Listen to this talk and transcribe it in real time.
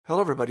Hello,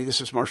 everybody. This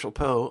is Marshall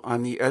Poe.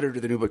 I'm the editor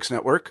of the New Books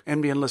Network.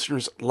 NBN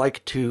listeners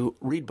like to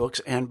read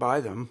books and buy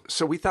them.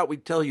 So we thought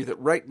we'd tell you that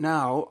right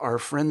now, our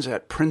friends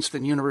at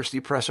Princeton University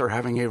Press are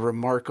having a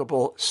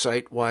remarkable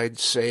site-wide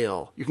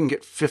sale. You can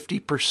get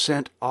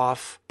 50%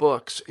 off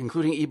books,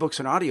 including ebooks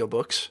and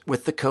audiobooks,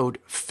 with the code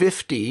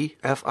 50,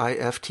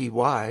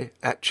 F-I-F-T-Y,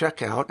 at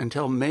checkout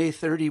until May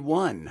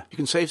 31. You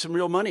can save some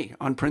real money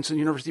on Princeton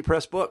University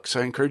Press books.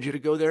 I encourage you to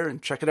go there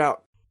and check it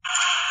out.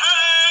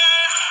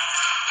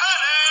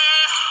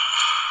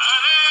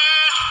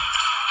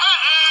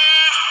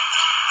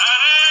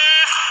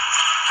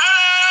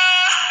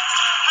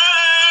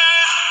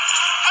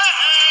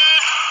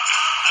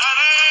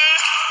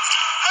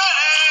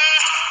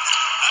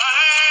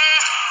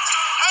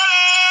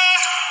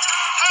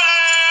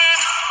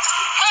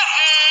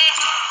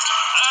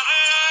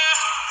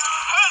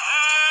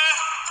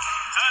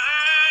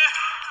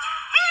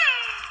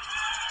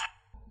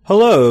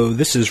 Hello,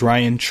 this is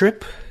Ryan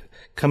Tripp,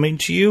 coming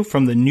to you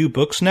from the New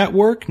Books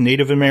Network,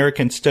 Native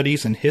American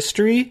Studies and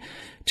History.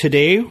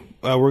 Today,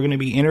 we're going to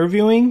be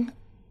interviewing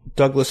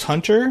Douglas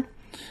Hunter.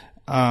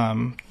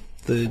 The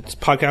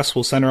podcast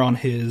will center on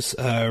his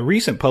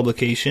recent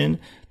publication,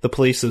 The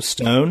Place of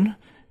Stone,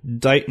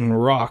 Dighton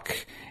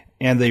Rock,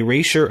 and the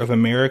Erasure of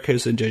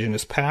America's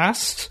Indigenous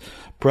Past,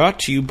 brought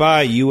to you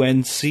by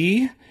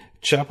UNC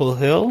Chapel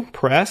Hill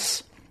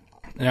Press.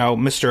 Now,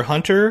 Mr.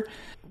 Hunter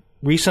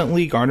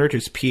recently garnered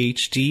his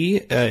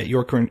PhD at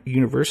York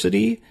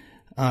University.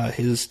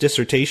 His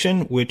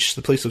dissertation, which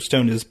The Place of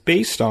Stone is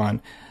based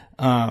on,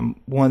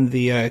 won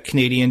the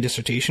Canadian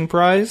Dissertation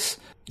Prize.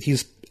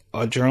 He's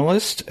a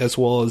journalist as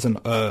well as an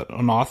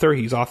author.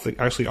 He's actually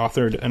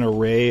authored an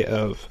array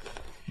of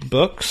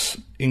books,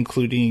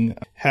 including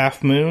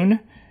Half Moon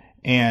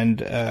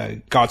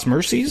and God's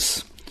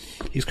Mercies.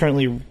 He's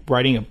currently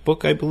writing a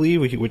book, I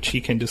believe, which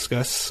he can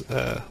discuss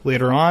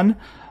later on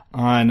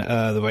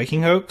the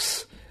Viking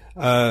hoax.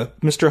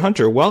 Mr.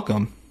 Hunter,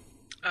 welcome.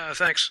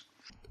 Thanks.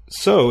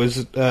 So,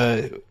 is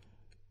there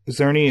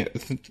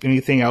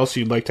anything else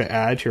you'd like to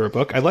add to your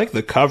book? I like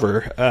the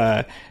cover.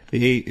 I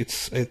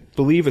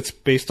believe it's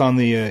based on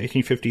the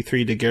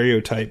 1853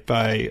 daguerreotype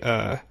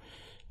by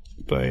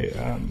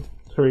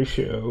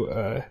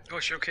Horatio.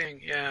 Horatio King.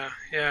 Yeah.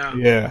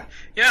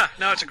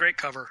 No, it's a great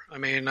cover. I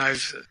mean, I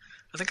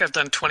think I've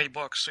done 20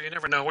 books, so you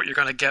never know what you're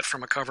going to get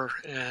from a cover,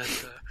 and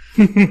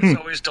it's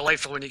always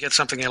delightful when you get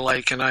something you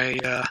like. And I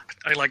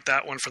like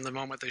that one from the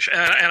moment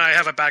and I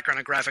have a background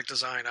in graphic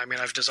design. I mean,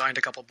 I've designed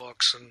a couple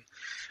books, and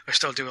I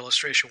still do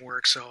illustration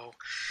work. So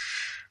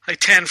I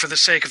tend, for the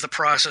sake of the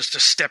process, to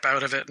step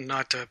out of it and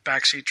not to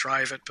backseat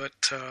drive it. But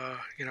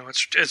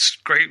it's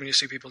great when you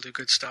see people do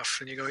good stuff,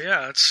 and you go,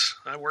 yeah,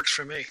 that works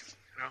for me.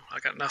 I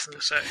got nothing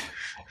to say.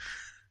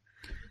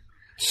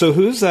 So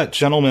who's that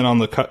gentleman on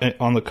the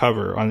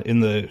cover in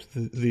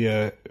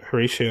the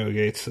Horatio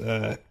Gates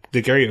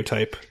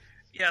daguerreotype?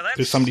 Yeah,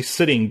 there's somebody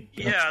sitting.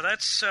 Yeah,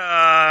 that's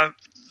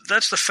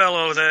the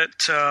fellow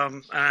that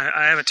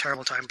I have a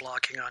terrible time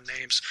blocking on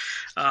names.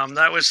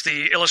 That was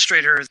the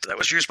illustrator that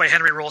was used by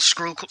Henry Rowe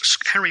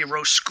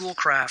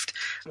Schoolcraft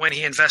when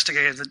he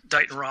investigated the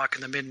Dighton Rock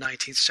in the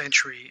mid-19th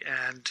century,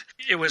 and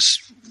it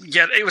was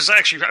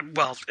actually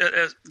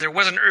there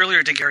was an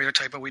earlier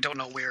daguerreotype, but we don't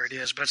know where it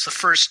is. But it's the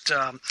first,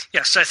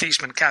 Seth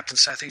Eastman, Captain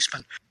Seth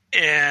Eastman,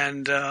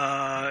 and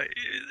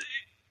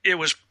it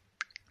was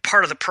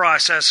part of the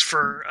process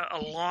for a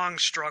long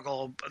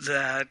struggle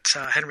that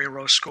Henry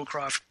Rowe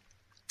Schoolcraft,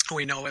 who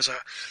we know as a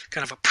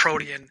kind of a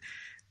protean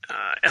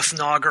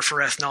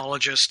ethnographer,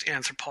 ethnologist,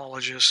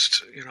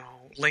 anthropologist,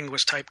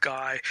 linguist type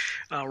guy,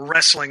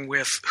 wrestling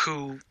with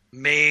who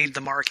made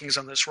the markings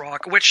on this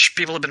rock, which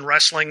people have been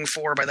wrestling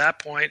for by that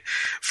point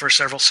for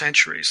several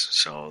centuries.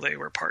 So they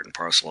were part and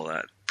parcel of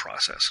that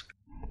process.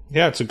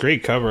 Yeah, it's a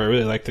great cover. I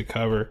really like the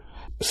cover.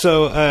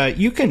 So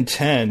you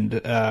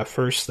contend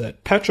first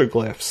that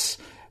petroglyphs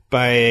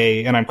by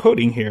and I'm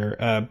quoting here,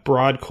 a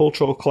broad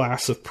cultural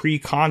class of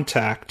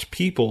pre-contact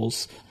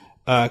peoples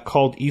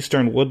called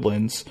Eastern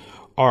Woodlands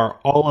are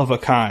all of a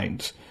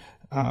kind.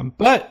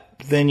 But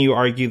then you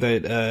argue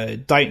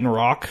that Dighton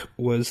Rock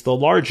was the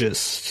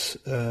largest,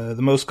 the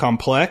most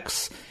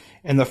complex,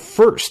 and the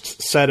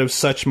first set of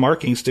such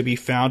markings to be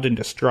found and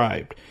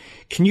described.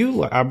 Can you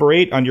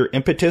elaborate on your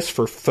impetus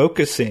for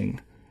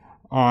focusing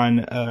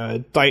on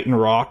Dighton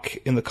Rock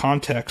in the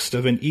context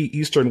of an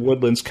Eastern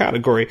Woodlands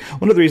category?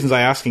 One of the reasons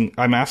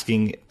I'm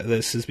asking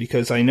this is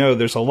because I know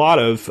there's a lot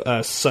of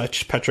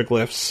such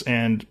petroglyphs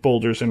and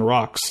boulders and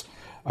rocks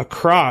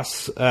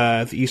across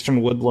the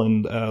Eastern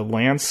Woodland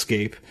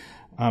landscape.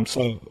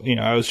 So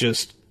I was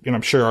just,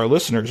 I'm sure our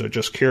listeners are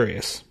just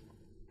curious.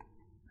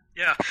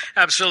 Yeah,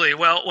 absolutely.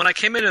 Well, when I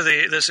came into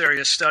this area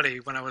of study,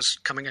 when I was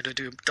coming in to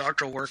do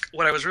doctoral work,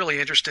 what I was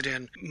really interested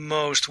in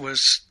most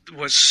was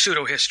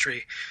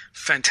pseudo-history,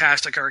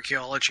 fantastic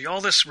archaeology, all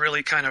this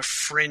really kind of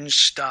fringe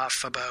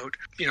stuff about,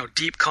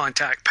 deep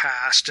contact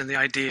past and the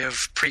idea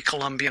of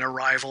pre-Columbian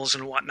arrivals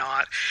and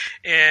whatnot.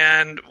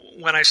 And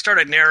when I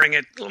started narrowing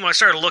it, when I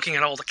started looking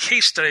at all the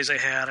case studies I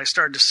had, I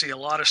started to see a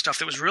lot of stuff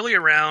that was really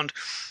around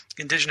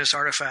indigenous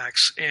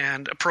artifacts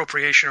and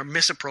appropriation or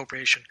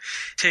misappropriation,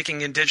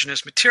 taking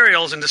indigenous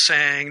materials into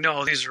saying,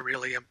 no, these are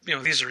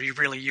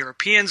really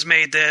Europeans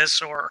made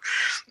this, or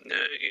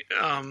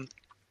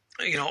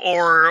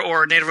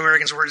or Native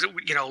Americans were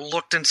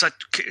looked in such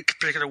a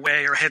particular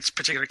way or had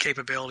particular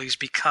capabilities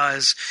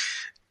because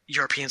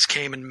Europeans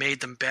came and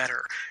made them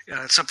better.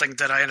 It's something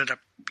that I ended up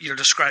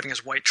describing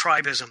as white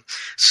tribism.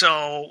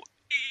 So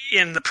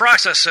in the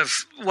process of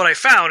what I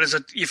found is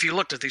that if you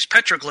looked at these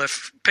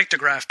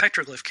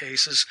petroglyph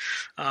cases,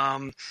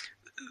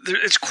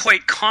 it's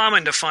quite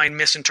common to find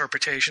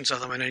misinterpretations of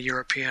them in a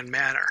European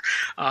manner.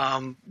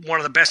 One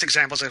of the best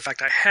examples, in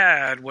fact, I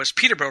had was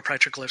Peterborough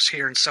petroglyphs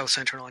here in south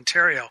central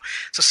Ontario.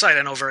 It's a site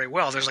I know very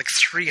well. There's like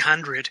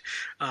 300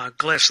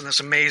 glyphs in this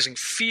amazing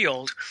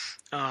field.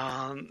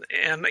 And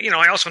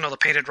I also know the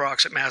painted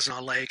rocks at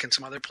Mazenod Lake and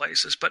some other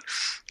places.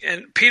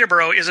 And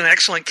Peterborough is an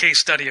excellent case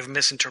study of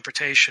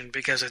misinterpretation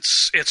because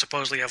it's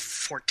supposedly a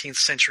 14th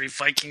century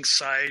Viking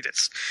site.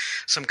 It's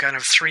some kind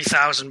of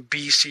 3000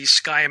 BC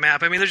sky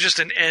map. I mean, there's just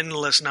an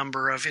endless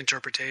number of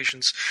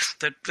interpretations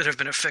that have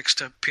been affixed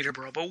to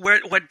Peterborough. But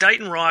what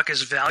Dighton Rock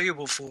is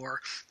valuable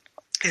for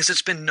is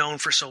it's been known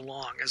for so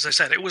long. As I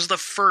said, it was the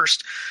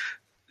first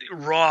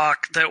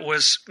rock that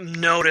was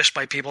noticed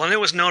by people, and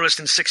it was noticed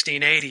in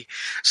 1680.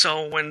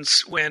 So when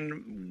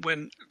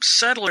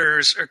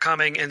settlers are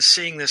coming and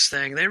seeing this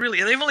thing, they've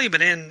only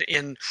been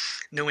in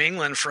New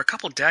England for a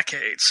couple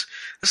decades.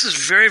 This is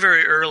very,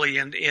 very early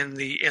in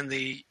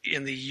the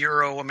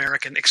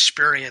Euro-American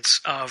experience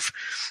of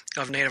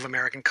Native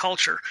American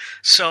culture.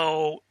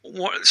 So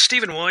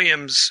Stephen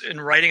Williams,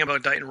 in writing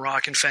about Dighton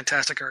Rock in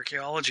Fantastic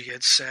Archaeology,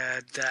 had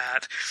said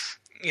that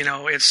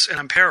and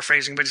I'm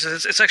paraphrasing, but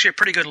it's actually a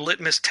pretty good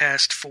litmus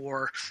test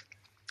for,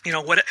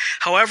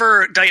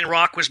 however Dighton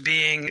Rock was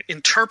being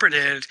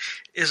interpreted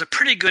is a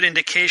pretty good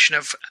indication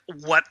of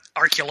what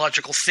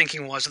archaeological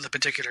thinking was at the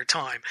particular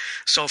time.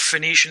 So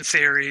Phoenician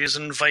theories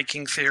and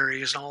Viking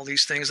theories and all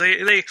these things,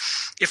 they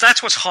if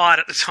that's what's hot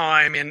at the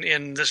time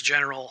in this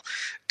general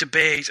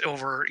debate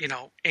over,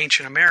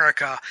 ancient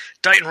America,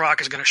 Dighton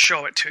Rock is going to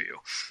show it to you.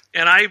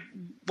 And I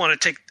want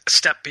to take a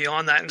step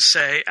beyond that and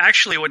say,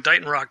 actually, what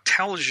Dighton Rock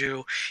tells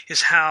you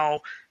is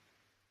how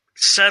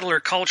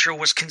settler culture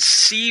was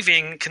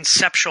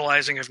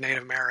conceptualizing of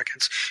Native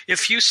Americans.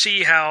 If you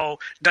see how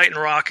Dighton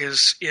Rock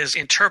is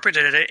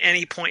interpreted at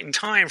any point in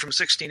time from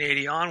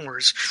 1680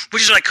 onwards,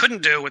 which is what I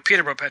couldn't do with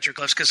Peterborough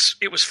petroglyphs because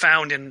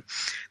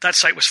that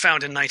site was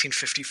found in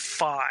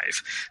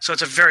 1955. So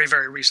it's a very,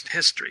 very recent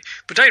history.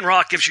 But Dighton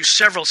Rock gives you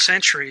several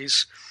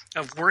centuries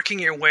of working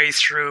your way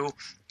through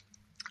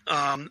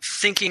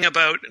thinking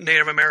about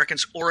Native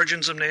Americans,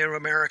 origins of Native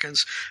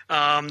Americans,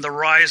 the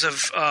rise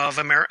of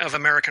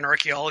American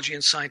archaeology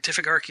and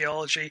scientific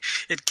archaeology.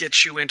 It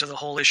gets you into the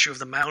whole issue of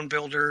the mound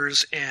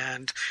builders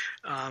and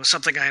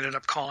something I ended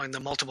up calling the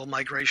multiple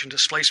migration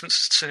displacement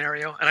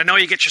scenario. And I know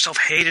you get yourself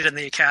hated in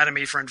the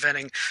academy for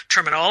inventing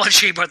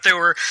terminology, but there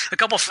were a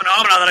couple of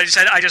phenomena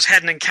that I just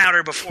hadn't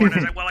encountered before. And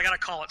I said, well, I got to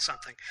call it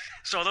something.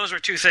 So those were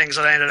two things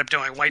that I ended up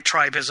doing: white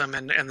tribism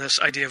and this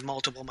idea of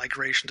multiple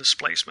migration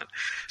displacement.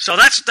 So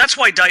that's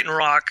why Dighton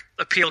Rock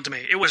appealed to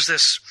me. It was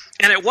this,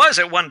 and it was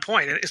at one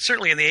point, it's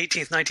certainly in the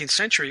 18th, 19th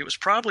century, it was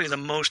probably the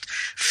most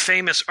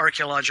famous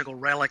archaeological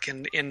relic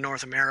in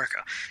North America.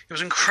 It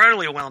was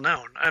incredibly well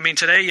known. I mean,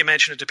 today you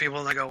mention it to people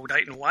and they go,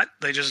 Dighton what?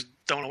 They just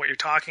don't know what you're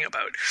talking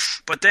about.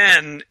 But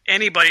then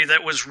anybody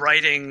that was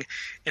writing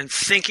and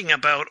thinking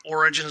about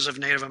origins of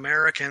Native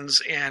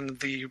Americans and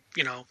the,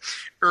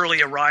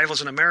 early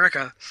arrivals in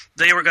America,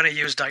 they were going to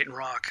use Dighton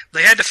Rock.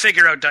 They had to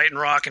figure out Dighton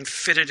Rock and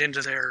fit it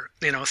into their,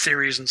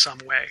 theories in some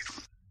way.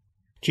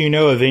 Do you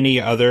know of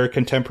any other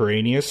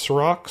contemporaneous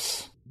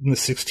rocks in the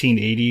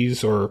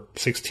 1680s or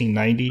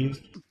 1690s?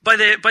 By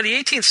the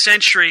 18th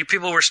century,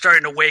 people were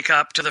starting to wake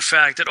up to the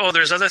fact that,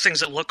 there's other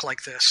things that look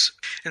like this.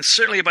 And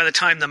certainly by the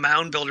time the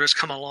mound builders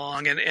come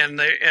along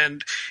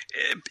and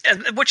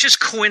which is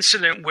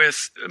coincident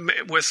with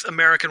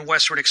American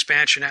westward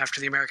expansion after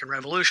the American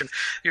Revolution,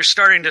 you're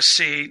starting to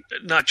see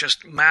not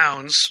just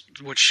mounds,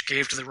 which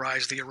gave to the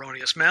rise of the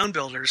erroneous mound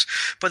builders,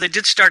 but they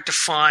did start to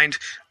find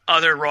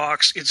other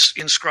rocks,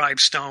 inscribed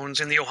stones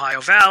in the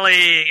Ohio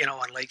Valley,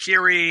 on Lake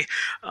Erie.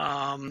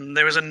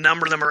 There was a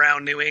number of them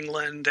around New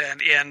England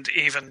and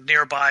even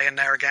nearby in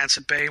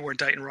Narragansett Bay where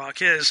Dighton Rock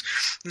is.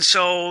 And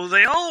so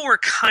they all were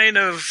kind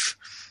of,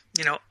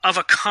 of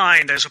a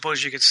kind, I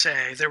suppose you could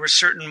say. There were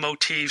certain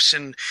motifs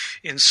in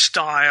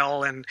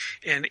style and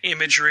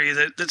imagery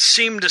that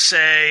seemed to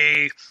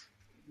say,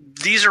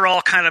 these are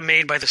all kind of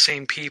made by the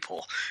same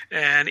people.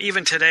 And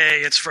even today,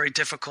 it's very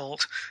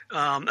difficult.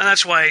 And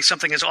that's why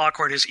something as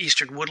awkward as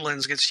Eastern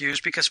Woodlands gets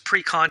used, because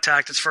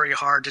pre-contact, it's very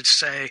hard to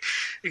say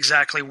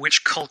exactly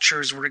which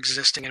cultures were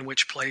existing in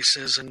which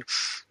places. And,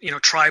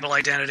 tribal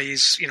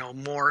identities,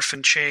 morph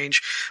and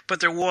change. But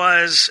there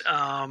was...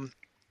 there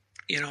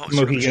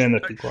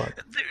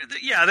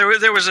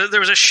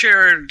was a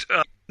shared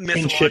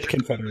Kinship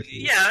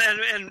confederacy. Yeah,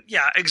 and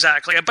yeah,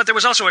 exactly. But there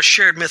was also a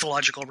shared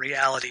mythological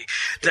reality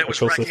that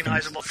was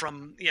recognizable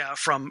from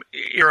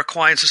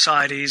Iroquoian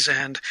societies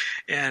and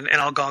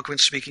Algonquin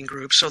speaking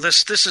groups. So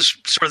this is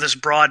sort of this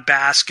broad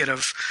basket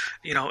of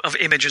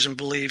images and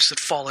beliefs that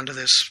fall into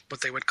this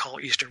what they would call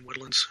Eastern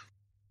Woodlands.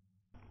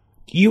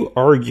 You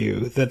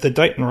argue that the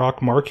Dighton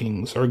Rock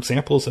markings are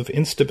examples of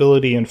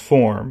instability in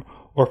form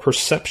or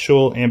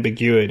perceptual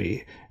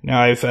ambiguity.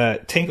 Now, I've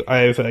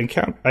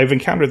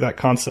encountered that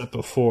concept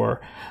before.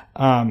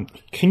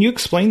 Can you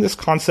explain this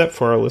concept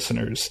for our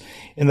listeners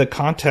in the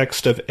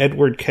context of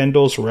Edward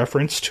Kendall's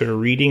reference to a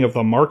reading of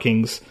the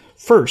markings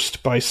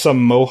first by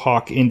some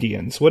Mohawk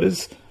Indians? What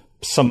is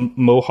some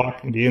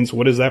Mohawk Indians?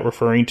 What is that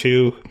referring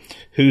to?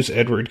 Who's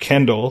Edward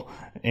Kendall?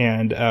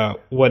 And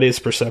what is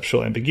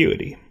perceptual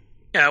ambiguity?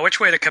 Yeah, which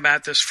way to come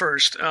at this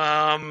first?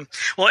 Well,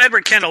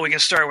 Edward Kendall, we can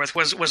start with,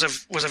 was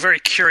a very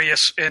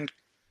curious in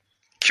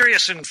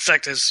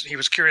fact, as he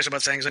was curious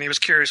about things, and he was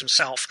curious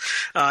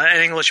himself.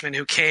 An Englishman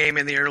who came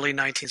in the early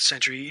 19th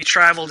century. He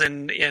traveled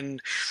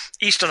in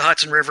east of the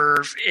Hudson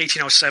River,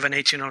 1807,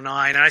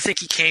 1809, and I think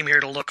he came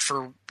here to look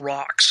for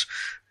rocks.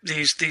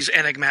 These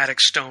enigmatic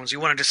stones. He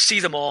wanted to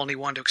see them all, and he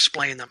wanted to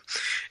explain them.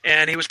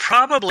 And he was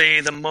probably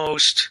the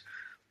most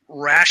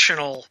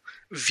rational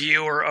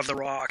viewer of the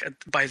rock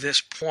by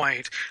this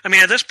point. I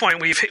mean, at this point,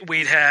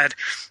 we'd had,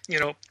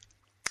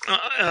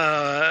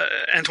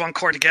 Antoine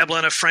Coeur de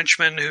Gébelin, a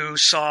Frenchman who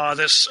saw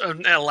this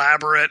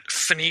elaborate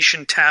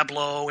Phoenician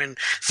tableau in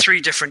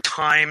 3 different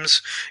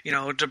times,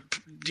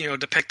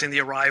 depicting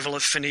the arrival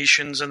of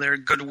Phoenicians and their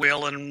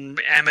goodwill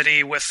and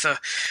amity with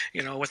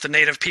the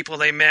native people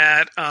they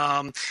met.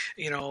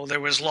 There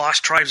was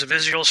Lost Tribes of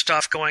Israel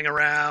stuff going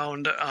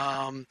around,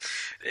 and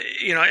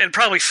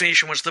probably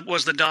Phoenician was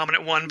the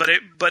dominant one, but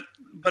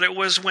it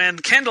was when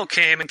Kendall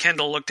came and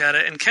Kendall looked at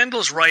it, and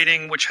Kendall's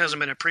writing, which hasn't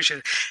been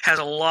appreciated, has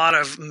a lot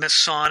of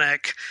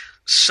Masonic,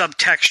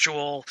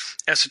 subtextual,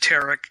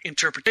 esoteric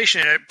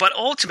interpretation in it, but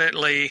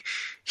ultimately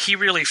he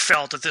really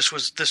felt that this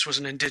was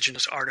an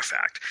indigenous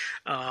artifact.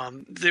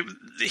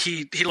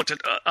 He looked at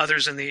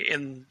others in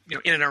and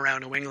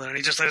around New England, and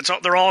he just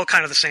thought they're all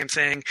kind of the same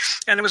thing.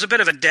 And there was a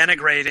bit of a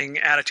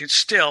denigrating attitude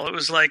still. It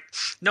was like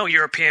no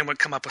European would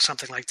come up with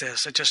something like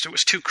this. It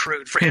was too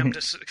crude for him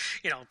to,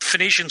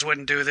 Phoenicians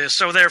wouldn't do this,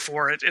 so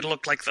therefore it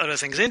looked like the other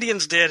things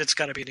Indians did. It's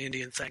got to be an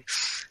Indian thing.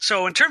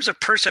 So in terms of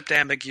percept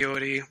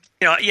ambiguity,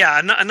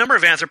 a number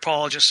of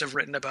anthropologists have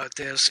written about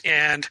this,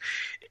 and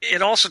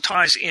it also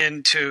ties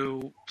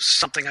into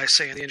something I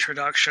say in the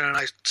introduction, and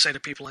I say to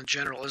people in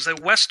general, is that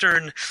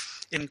Western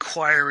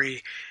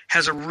inquiry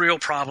has a real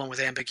problem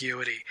with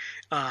ambiguity.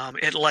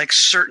 It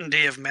likes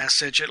certainty of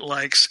message. It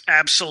likes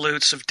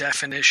absolutes of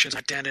definitions,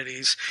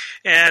 identities.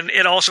 And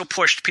it also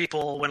pushed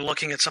people, when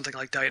looking at something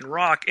like Dighton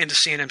Rock, into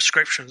seeing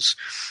inscriptions.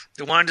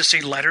 They wanted to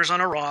see letters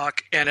on a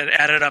rock, and it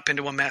added up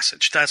into a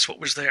message. That's what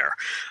was there.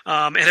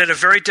 It had a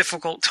very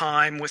difficult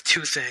time with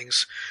 2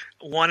 things.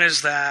 One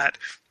is that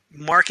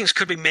markings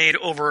could be made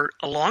over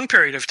a long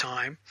period of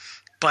time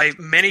by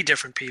many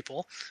different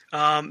people,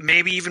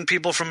 maybe even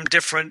people from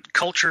different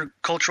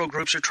cultural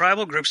groups or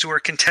tribal groups who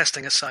are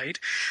contesting a site.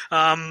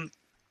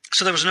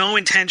 So there was no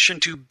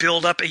intention to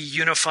build up a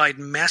unified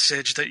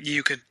message that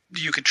you could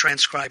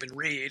transcribe and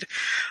read.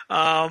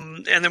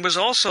 And there was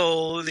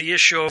also the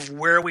issue of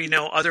where we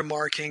know other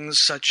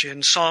markings, such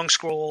in song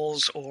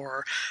scrolls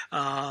or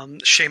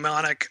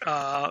shamanic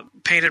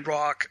painted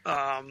rock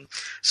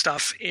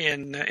stuff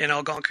in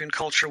Algonquin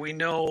culture. We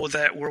know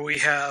that where we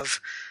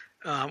have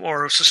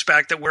or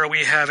suspect that where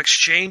we have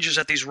exchanges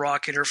at these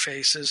rock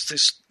interfaces,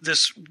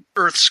 this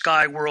earth,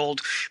 sky,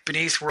 world,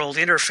 beneath world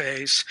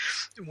interface,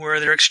 where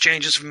there are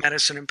exchanges of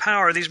medicine and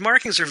power, these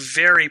markings are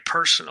very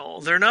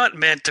personal. They're not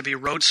meant to be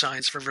road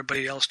signs for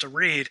everybody else to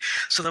read.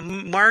 So the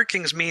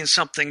markings mean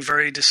something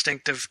very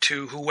distinctive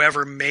to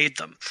whoever made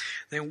them.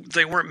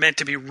 They weren't meant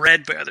to be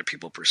read by other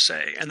people per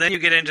se. And then you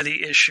get into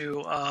the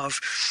issue of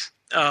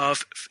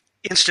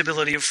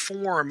instability of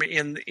form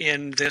in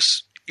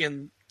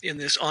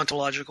this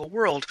ontological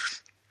world,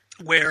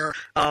 where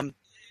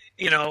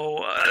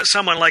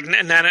someone like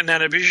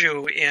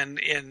Nanabiju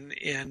in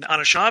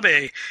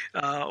Anishinaabe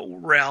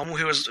realm,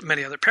 who has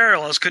many other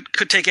parallels,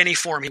 could take any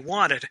form he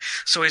wanted.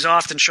 So he's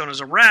often shown as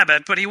a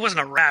rabbit, but he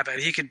wasn't a rabbit.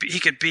 He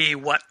could be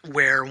what,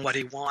 where, and what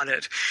he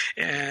wanted,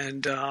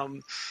 and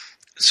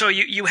so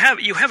you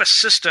have a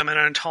system, an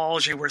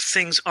ontology where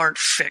things aren't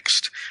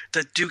fixed,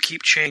 that do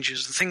keep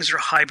changes. The things are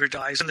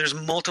hybridized, and there's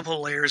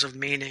multiple layers of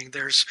meaning.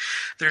 There's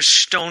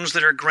stones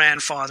that are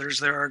grandfathers.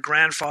 There are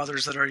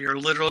grandfathers that are your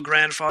literal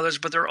grandfathers,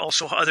 but there are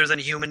also other than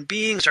human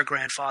beings are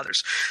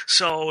grandfathers.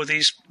 So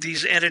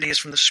these entities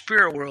from the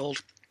spirit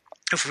world,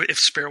 if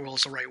spirit world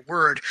is the right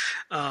word,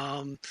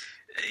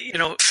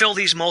 fill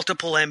these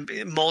multiple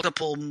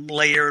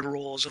layered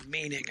roles of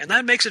meaning. And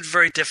that makes it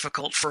very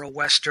difficult for a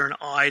Western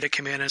eye to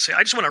come in and say,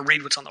 I just want to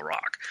read what's on the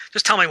rock.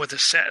 Just tell me what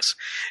this says.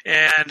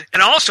 And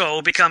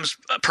also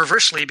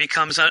perversely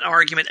becomes an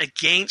argument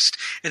against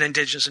an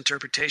indigenous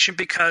interpretation,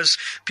 because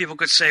people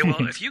could say,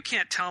 well, if you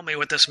can't tell me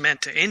what this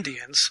meant to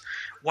Indians,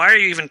 why are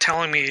you even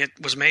telling me it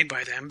was made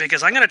by them?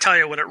 Because I'm going to tell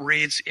you what it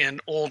reads in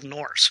Old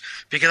Norse,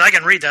 because I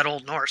can read that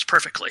Old Norse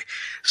perfectly.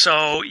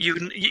 So you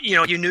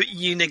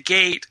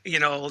negate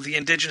the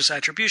indigenous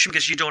attribution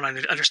because you don't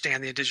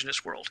understand the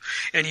indigenous world,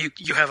 and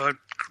you have a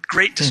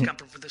great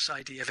discomfort with this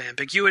idea of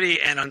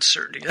ambiguity and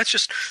uncertainty. That's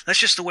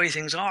just the way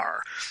things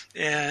are,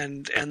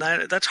 and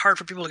that's hard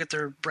for people to get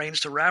their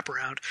brains to wrap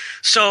around.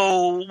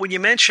 So when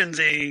you mentioned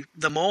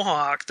the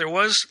Mohawk, there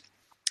was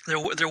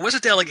a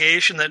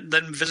delegation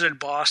that visited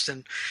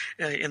Boston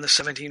in the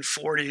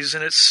 1740s,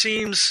 and it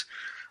seems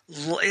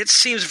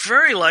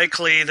very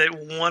likely that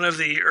one of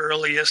the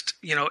earliest,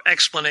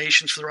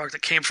 explanations for the rock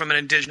that came from an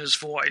indigenous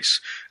voice.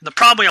 And the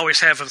problem we always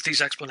have with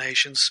these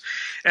explanations,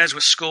 as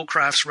with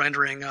Schoolcraft's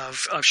rendering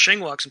of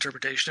Xinguang's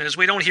interpretation, is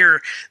we don't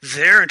hear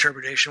their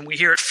interpretation. We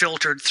hear it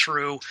filtered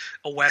through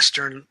a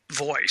Western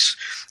voice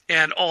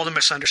and all the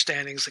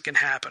misunderstandings that can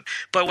happen.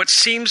 But what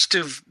seems to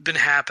have been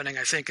happening,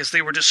 I think, is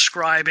they were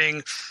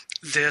describing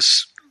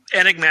this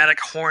enigmatic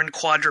horned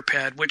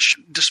quadruped, which,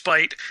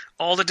 despite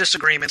all the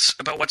disagreements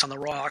about what's on the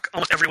rock,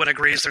 almost everyone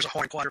agrees there's a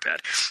horned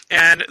quadruped,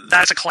 and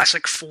that's a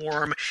classic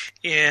form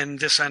in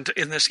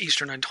this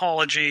Eastern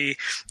ontology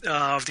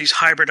of these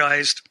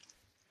hybridized,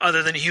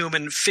 other than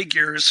human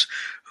figures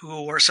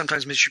who are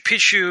sometimes Machu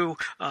Picchu.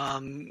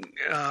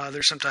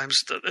 There's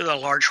sometimes a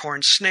large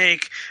horned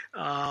snake.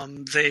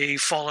 They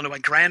fall into my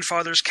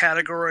grandfather's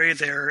category.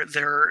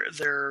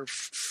 They're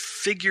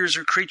figures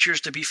or creatures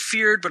to be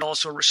feared, but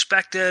also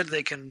respected.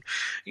 They can,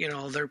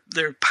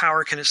 their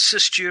power can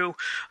assist you.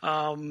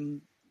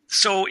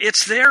 So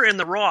it's there in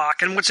the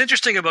rock. And what's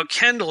interesting about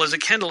Kendall is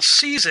that Kendall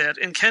sees it,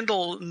 and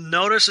Kendall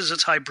notices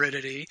its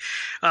hybridity.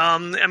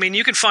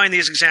 You can find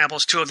these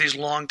examples, too, of these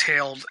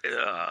long-tailed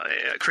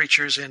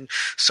creatures in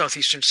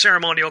Southeastern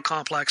ceremonial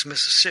complex,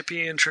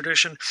 Mississippian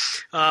tradition.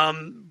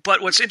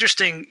 But what's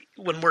interesting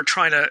when we're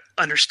trying to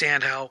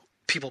understand how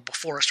people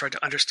before us tried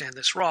to understand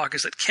this rock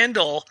is that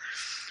Kendall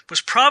was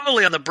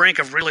probably on the brink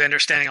of really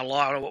understanding a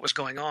lot of what was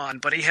going on,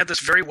 but he had this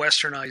very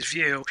westernized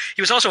view.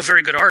 He was also a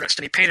very good artist,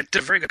 and he did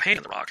a very good painting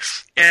of the rock.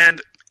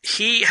 And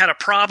he had a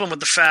problem with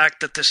the fact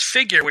that this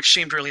figure, which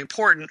seemed really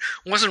important,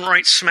 wasn't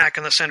right smack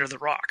in the center of the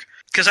rock,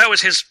 because that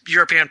was his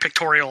European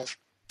pictorial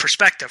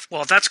perspective.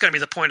 Well, if that's going to be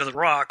the point of the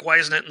rock, why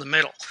isn't it in the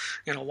middle?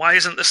 Why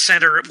isn't the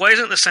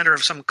center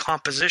of some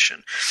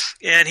composition?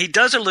 And he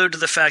does allude to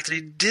the fact that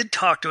he did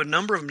talk to a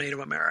number of Native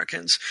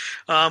Americans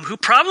who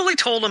probably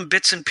told him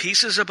bits and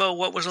pieces about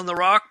what was on the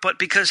rock, but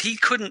because he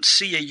couldn't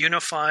see a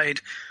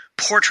unified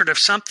portrait of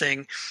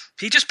something,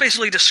 he just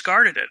basically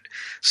discarded it.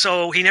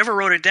 So he never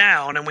wrote it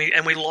down, and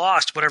we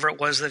lost whatever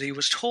it was that he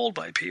was told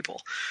by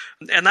people.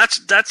 And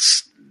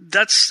that's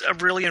a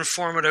really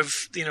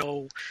informative,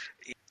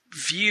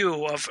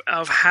 view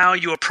of how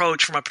you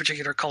approach from a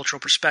particular cultural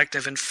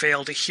perspective and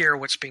fail to hear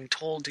what's being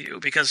told to you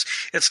because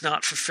it's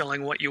not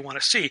fulfilling what you want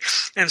to see.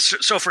 And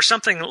so for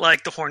something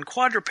like the horned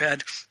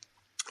quadruped,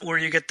 where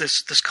you get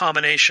this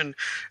combination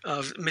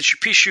of Machu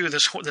Picchu,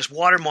 this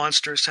water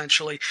monster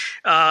essentially.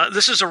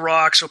 This is a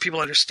rock, so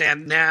people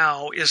understand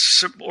now,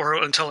 or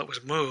until it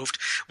was moved,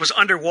 was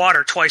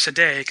underwater twice a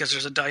day because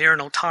there's a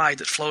diurnal tide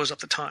that flows up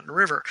the Taunton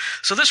River.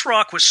 So this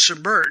rock was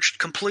submerged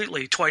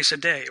completely twice a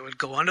day. It would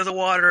go under the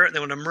water, and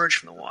then would emerge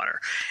from the water.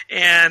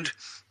 And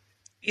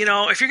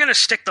if you're going to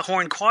stick the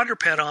horned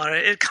quadruped on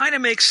it, it kind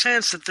of makes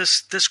sense that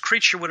this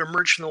creature would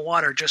emerge from the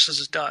water just as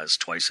it does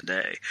twice a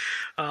day.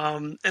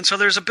 And so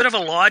there's a bit of a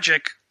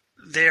logic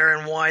there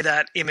in why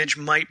that image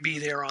might be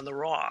there on the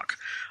rock.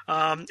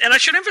 And I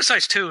should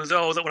emphasize, too,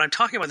 though, that when I'm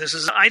talking about this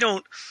is I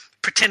don't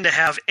pretend to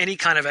have any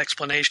kind of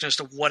explanation as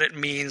to what it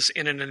means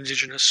in an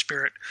indigenous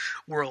spirit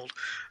world.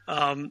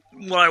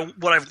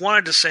 What I've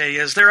wanted to say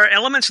is there are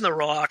elements in the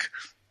rock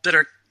that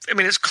are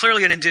it's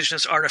clearly an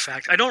indigenous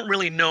artifact. I don't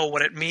really know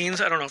what it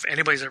means. I don't know if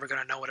anybody's ever going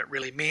to know what it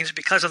really means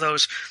because of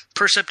those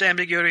percept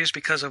ambiguities,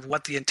 because of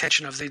what the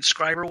intention of the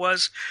describer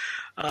was.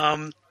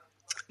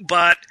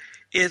 But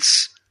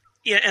it's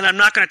and I'm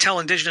not going to tell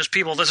indigenous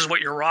people this is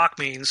what your rock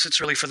means. It's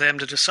really for them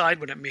to decide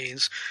what it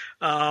means.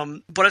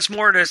 But it's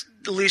more to at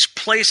least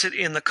place it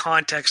in the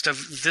context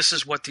of this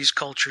is what these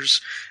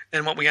cultures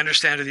and what we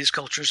understand of these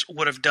cultures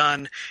would have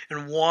done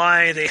and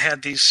why they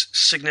had these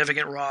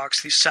significant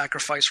rocks, these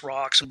sacrifice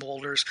rocks and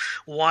boulders,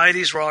 why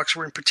these rocks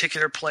were in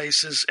particular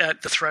places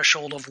at the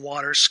threshold of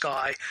water,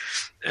 sky,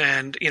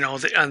 and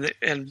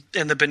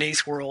the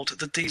beneath world.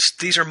 That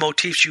these are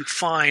motifs you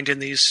find in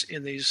these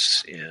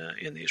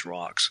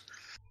rocks.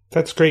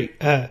 That's great.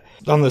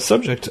 On the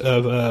subject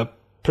of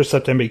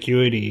percept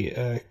ambiguity,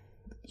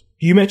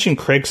 you mentioned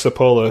Craig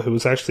Sapola, who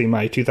was actually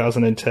my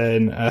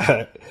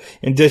 2010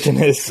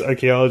 Indigenous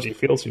Archaeology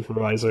Field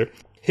Supervisor.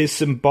 His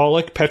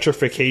symbolic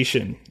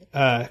petrification.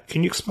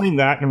 Can you explain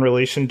that in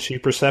relation to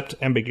percept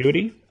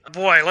ambiguity?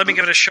 Boy, let me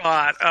give it a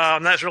shot.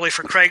 That's really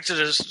for Craig to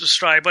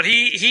describe. But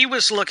he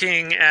was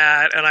looking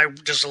at, and I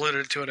just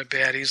alluded to it a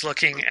bit, he's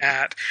looking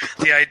at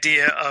the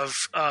idea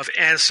of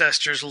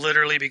ancestors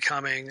literally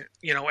becoming,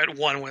 at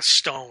one with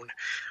stone.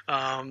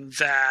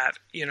 That,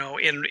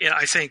 in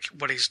I think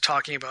what he's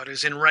talking about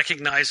is in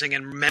recognizing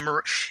and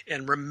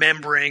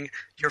remembering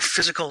your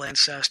physical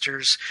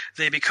ancestors,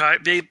 they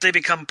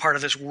become part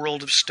of this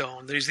world of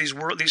stone.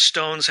 These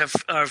stones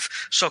have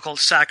so-called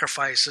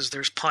sacrifices.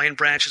 There's pine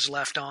branches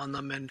left on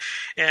them,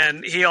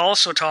 and he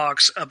also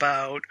talks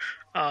about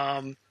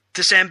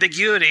this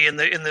ambiguity in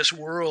this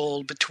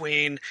world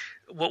between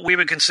what we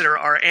would consider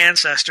our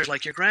ancestors,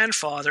 like your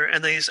grandfather,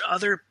 and these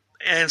other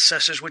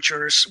ancestors which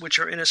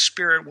are in a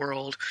spirit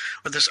world,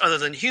 or this other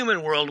than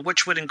human world,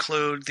 which would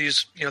include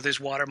these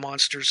water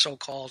monsters,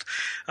 so-called,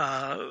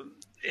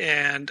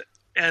 and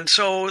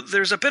so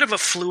there's a bit of a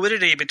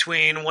fluidity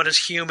between what is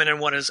human and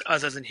what is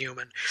other than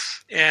human.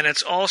 And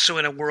it's also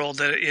in a world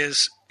that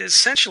is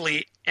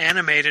essentially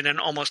animated in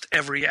almost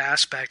every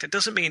aspect. It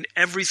doesn't mean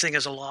everything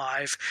is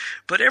alive,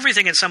 but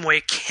everything in some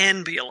way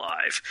can be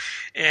alive.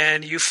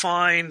 And you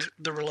find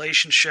the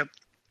relationship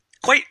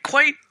quite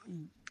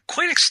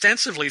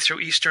extensively through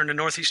Eastern and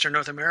Northeastern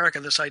North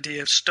America, this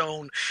idea of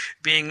stone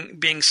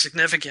being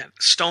significant,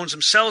 stones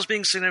themselves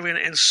being significant,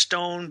 and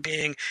stone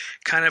being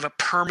kind of a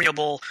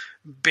permeable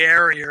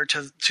barrier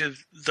to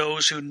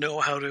those who know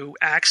how to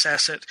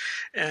access it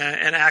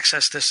and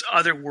access this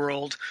other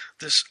world,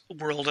 this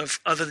world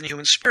of other than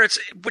human spirits,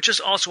 which is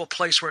also a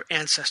place where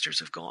ancestors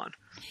have gone.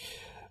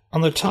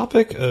 On the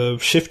topic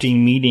of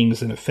shifting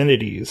meanings and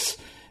affinities,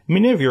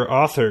 many of your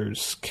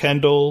authors,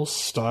 Kendall,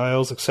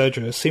 Stiles,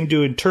 etc., seem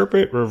to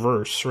interpret,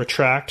 reverse,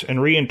 retract, and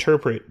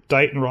reinterpret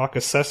Dighton Rock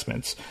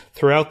assessments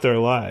throughout their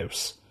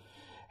lives.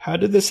 How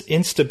did this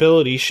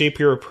instability shape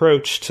your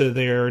approach to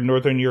their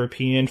Northern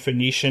European,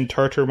 Phoenician,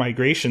 Tartar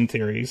migration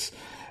theories,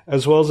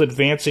 as well as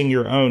advancing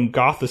your own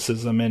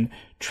Gothicism and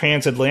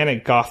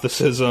transatlantic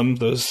Gothicism,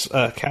 those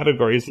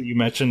categories that you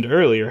mentioned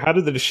earlier? How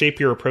did it shape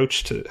your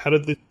approach to,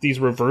 these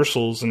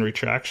reversals and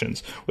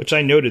retractions, which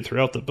I noted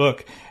throughout the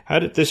book, how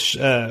did this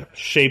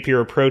shape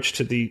your approach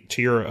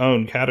to your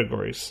own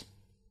categories?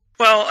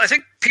 Well, I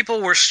think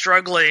people were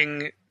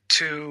struggling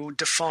to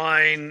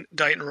define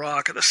Dighton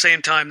Rock at the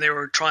same time they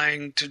were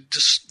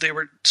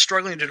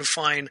struggling to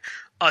define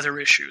other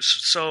issues.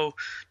 So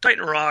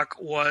Dighton Rock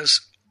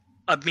was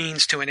a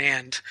means to an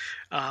end.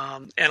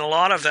 And a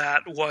lot of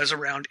that was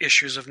around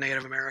issues of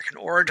Native American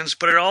origins,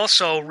 but it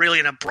also really,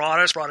 in a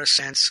broadest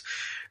sense,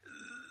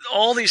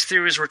 all these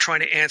theories were trying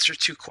to answer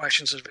two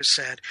questions, as I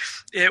said.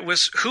 It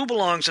was who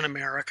belongs in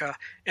America,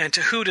 and to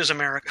whom does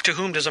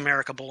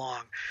America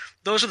belong?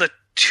 Those are the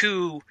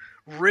two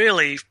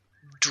really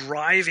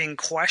driving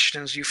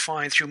questions you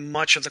find through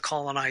much of the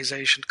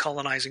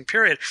colonizing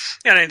period,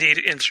 and indeed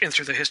in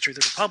through the history of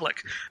the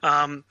Republic.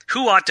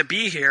 Who ought to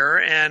be here,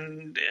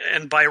 and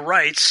by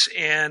rights,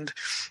 and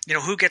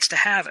who gets to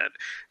have it?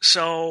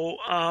 So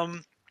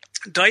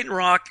Dighton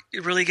Rock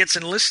really gets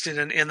enlisted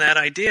in that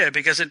idea,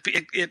 because it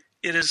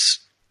is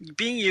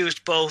being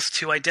used both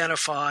to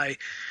identify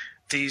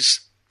these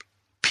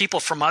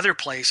people from other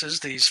places,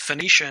 these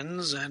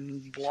Phoenicians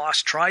and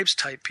lost tribes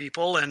type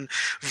people and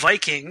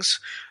Vikings,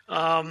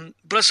 but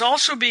it's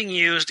also being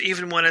used,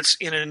 even when it's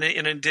in an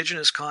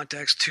indigenous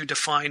context, to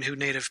define who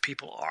Native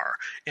people are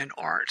and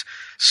aren't.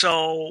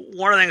 So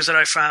one of the things that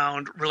I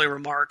found really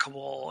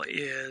remarkable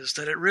is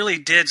that it really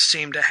did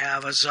seem to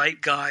have a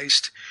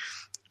zeitgeist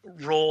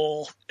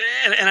role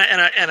and an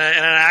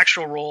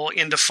actual role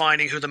in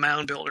defining who the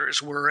mound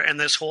builders were, and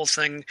this whole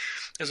thing,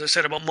 as I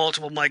said, about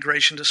multiple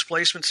migration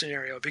displacement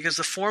scenario, because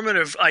the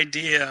formative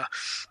idea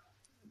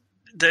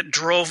that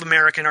drove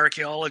American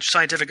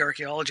scientific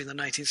archaeology in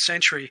the 19th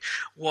century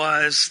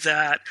was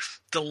that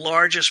the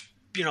largest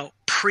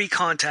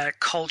pre-contact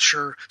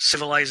culture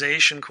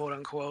civilization, quote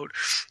unquote,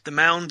 the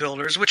mound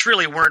builders, which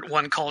really weren't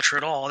one culture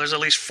at all. There's at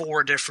least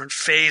 4 different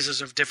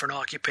phases of different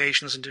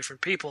occupations and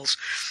different peoples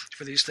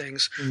for these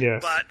things.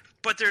 Yes.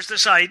 But there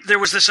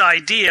was this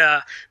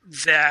idea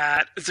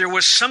that there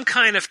was some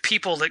kind of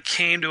people that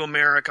came to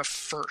America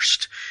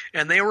first,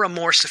 and they were a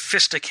more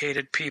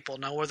sophisticated people.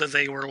 Now, whether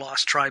they were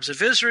lost tribes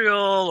of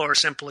Israel or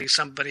simply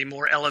somebody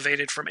more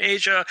elevated from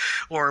Asia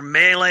or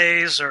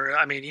Malays, or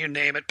you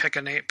name it, pick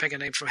a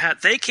name from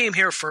hat. They came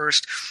here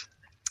first,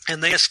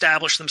 and they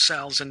established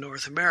themselves in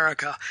North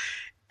America.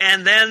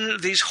 And then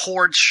these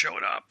hordes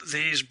showed up,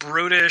 these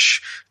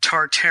brutish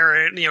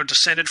Tartarian,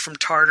 descended from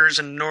Tartars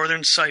in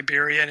northern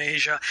Siberia and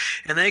Asia,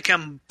 and they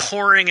come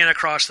pouring in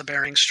across the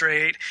Bering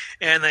Strait,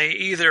 and they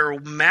either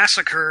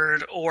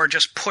massacred or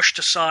just pushed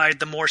aside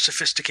the more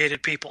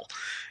sophisticated people.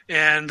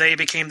 And they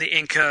became the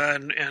Inca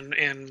and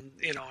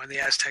the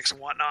Aztecs and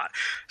whatnot.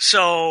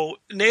 So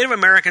Native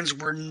Americans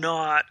were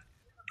not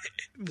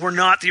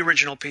the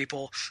original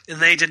people, and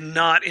they did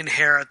not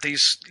inherit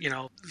these,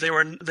 they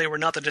were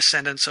not the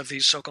descendants of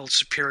these so-called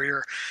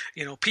superior,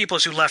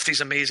 peoples who left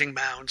these amazing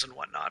mounds and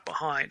whatnot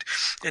behind.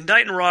 And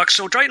Dighton Rock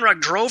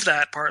drove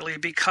that partly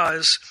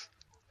because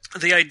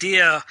the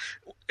idea,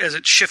 as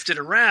it shifted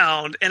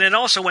around, and it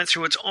also went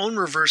through its own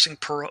reversing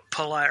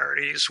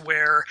polarities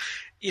where,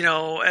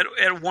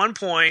 at one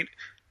point,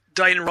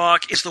 Dighton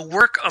Rock is the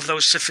work of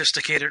those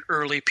sophisticated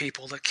early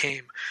people that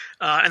came,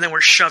 and then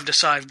were shoved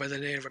aside by the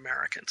Native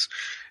Americans.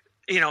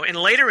 In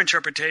later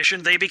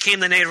interpretation, they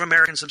became the Native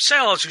Americans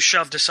themselves who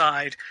shoved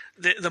aside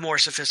the more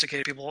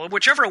sophisticated people.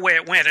 Whichever way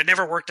it went, it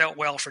never worked out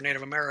well for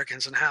Native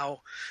Americans and how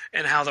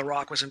the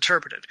rock was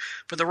interpreted.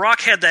 But the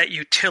rock had that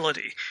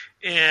utility,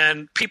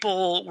 and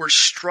people were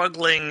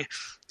struggling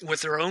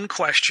with their own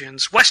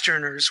questions.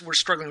 Westerners were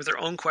struggling with their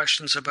own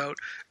questions about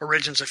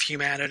origins of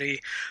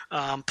humanity,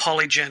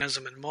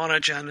 polygenism and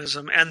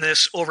monogenism, and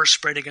this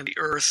overspreading of the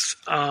earth,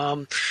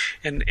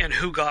 and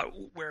who got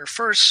where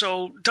first.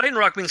 So Dighton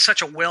Rock being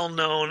such a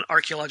well-known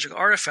archaeological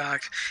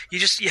artifact,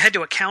 you had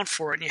to account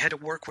for it and you had to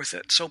work with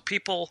it. So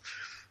people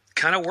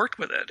kind of worked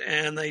with it,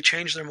 and they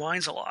changed their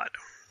minds a lot.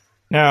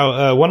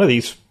 Now, one of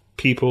these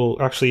people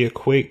actually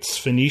equates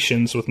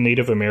Phoenicians with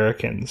Native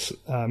Americans.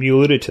 You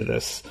alluded to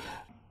this.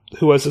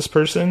 Who was this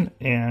person,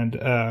 and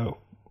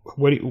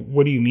what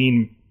do you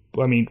mean?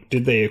 I mean,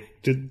 did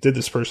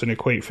this person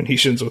equate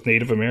Phoenicians with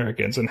Native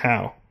Americans, and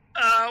how?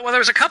 Well, there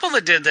was a couple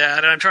that did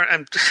that, and I'm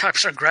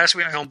sort of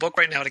grasping my own book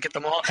right now to get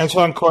them all.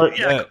 Antoine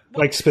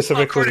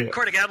specifically.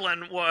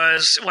 Cortegablin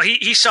was,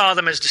 he saw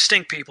them as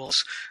distinct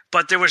peoples,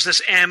 but there was this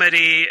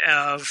amity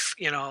of,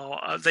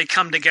 they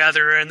come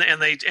together and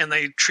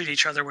they treat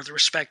each other with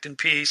respect and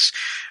peace.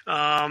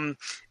 And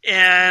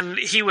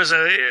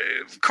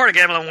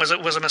Cortegablin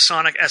was a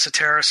Masonic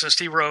esotericist.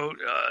 He wrote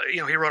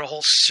a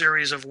whole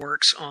series of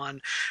works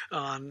on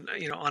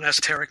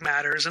esoteric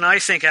matters, and I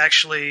think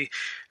actually,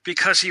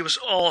 because he was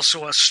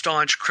also a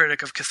staunch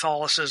critic of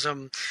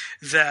Catholicism,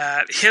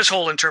 that his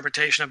whole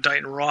interpretation of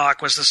Dighton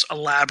Rock was this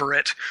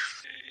elaborate,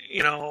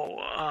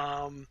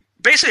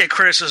 basically a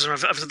criticism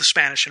of the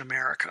Spanish in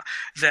America,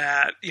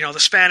 that, the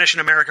Spanish in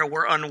America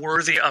were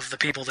unworthy of the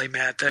people they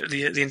met,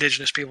 the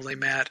indigenous people they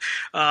met.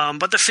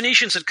 But the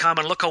Phoenicians had come,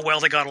 and look how well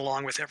they got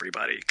along with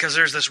everybody, because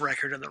there's this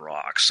record in the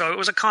rock. So it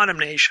was a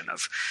condemnation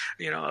of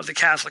the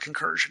Catholic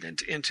incursion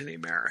into the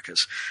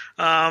Americas.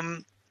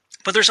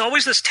 But there's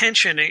always this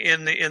tension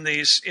in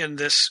this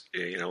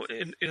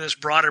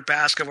broader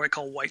basket of what I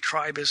call white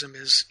tribism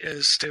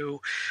is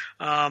to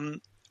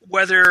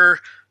whether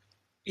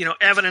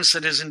evidence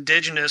that is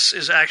indigenous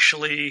is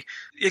actually,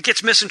 it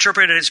gets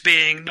misinterpreted as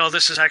being, no,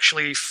 this is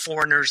actually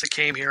foreigners that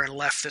came here and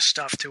left this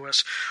stuff to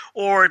us.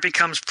 Or it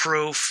becomes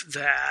proof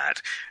that,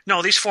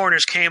 no, these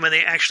foreigners came and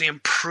they actually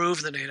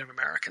improved the Native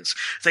Americans.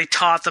 They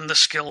taught them the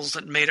skills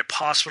that made it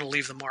possible to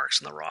leave the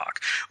marks in the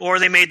rock. Or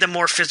they made them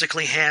more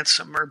physically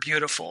handsome or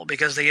beautiful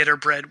because they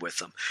interbred with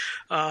them.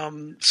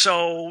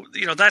 So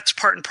that's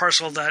part and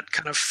parcel of that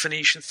kind of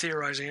Phoenician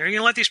theorizing. Are you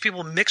going to let these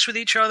people mix with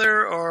each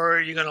other, or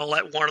are you going to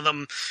let one of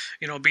them,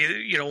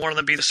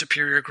 be the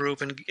superior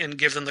group and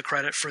give them the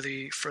credit for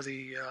the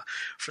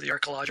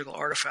archaeological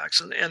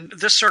artifacts? And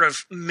this sort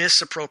of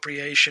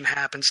misappropriation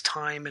happens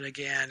time and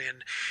again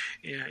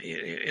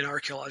in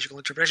archaeological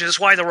interpretation. That's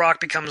why the rock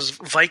becomes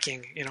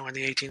Viking, in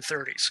the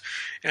 1830s,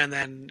 and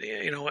then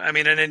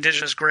an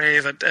indigenous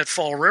grave at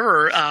Fall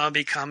River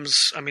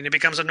becomes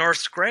a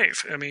Norse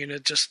grave.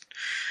 It just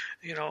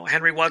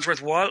Henry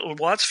Wadsworth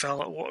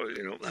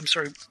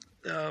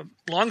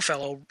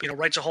Longfellow,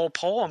 writes a whole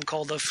poem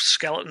called "The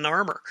Skeleton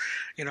Armor,"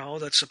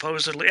 that's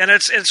supposedly, and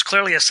it's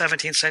clearly a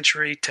 17th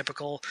century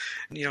typical,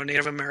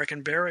 Native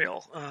American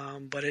burial,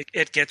 but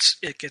it gets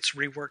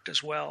reworked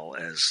as well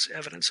as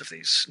evidence of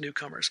these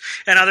newcomers.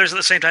 And others at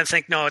the same time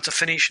think, no, it's a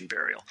Phoenician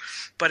burial,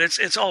 but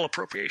it's all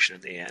appropriation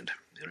at the end.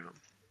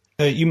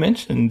 You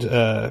mentioned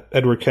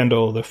Edward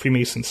Kendall, the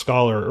Freemason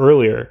scholar,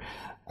 earlier.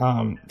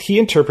 He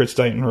interprets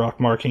Dighton Rock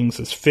markings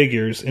as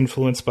figures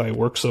influenced by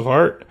works of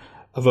art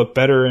of a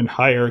better and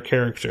higher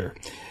character.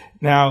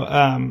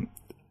 Now,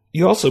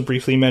 you also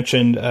briefly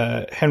mentioned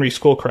Henry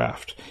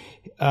Schoolcraft,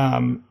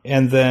 and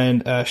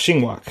then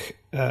Shingwak,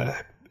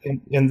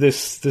 and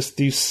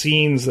these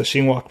scenes that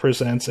Shingwak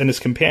presents and his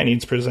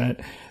companions present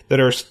that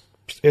are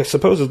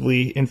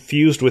supposedly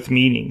infused with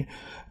meaning.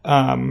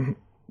 What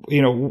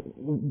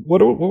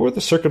were the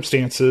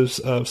circumstances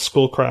of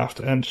Schoolcraft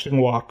and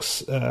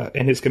Shingwak's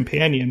and his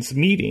companions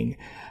meeting,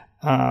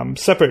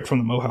 separate from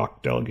the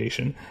Mohawk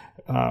delegation?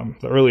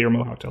 The earlier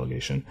Mohawk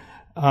delegation,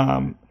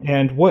 and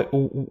what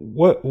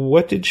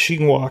did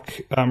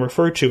Shingwak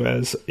refer to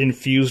as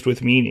infused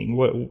with meaning?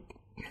 What,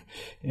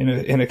 in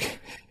a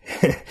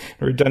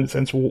redundant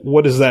sense,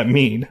 what does that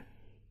mean?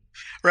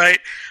 Right.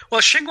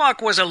 Well,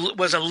 Shingwak was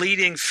a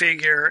leading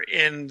figure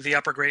in the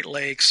Upper Great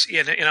Lakes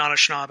in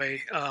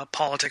Anishinaabe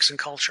politics and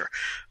culture,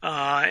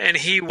 and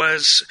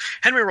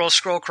Henry Rolls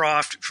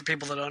Schoolcraft. For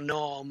people that don't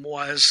know him,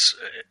 was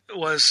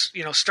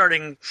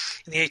starting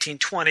in the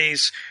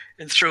 1820s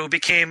and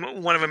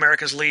became one of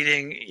America's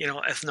leading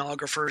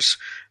ethnographers.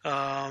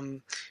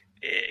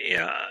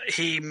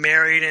 he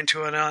married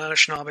into an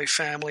Anishinaabe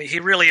family. He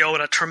really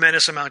owed a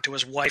tremendous amount to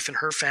his wife and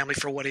her family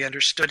for what he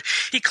understood.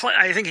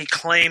 I think he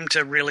claimed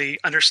to really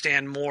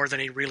understand more than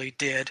he really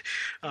did.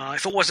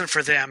 If it wasn't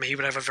for them, he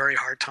would have a very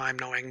hard time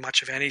knowing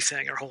much of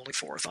anything or holding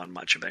forth on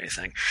much of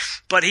anything.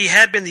 But he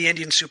had been the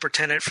Indian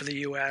superintendent for the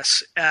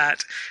U.S.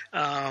 at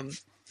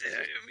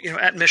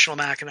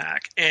Michilimackinac,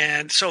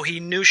 and so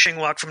he knew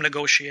Shingwauk from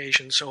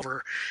negotiations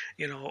over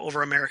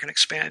American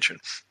expansion.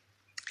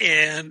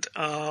 And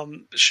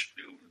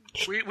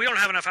we don't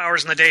have enough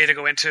hours in the day to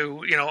go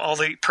into all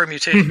the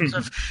permutations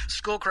of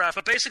Schoolcraft,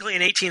 but basically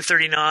in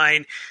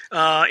 1839,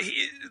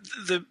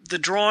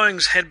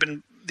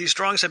 these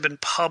drawings had been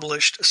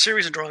published. A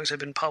series of drawings had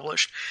been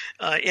published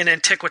in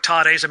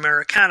Antiquitates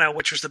Americana,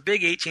 which was the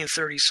big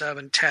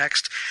 1837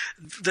 text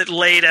that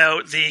laid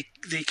out the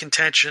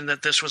contention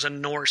that this was a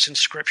Norse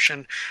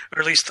inscription,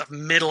 or at least the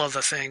middle of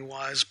the thing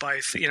was.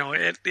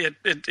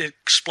 It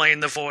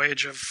explained the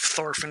voyage of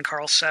Thorfinn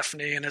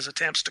Karlsefni and his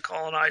attempts to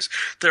colonize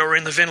that were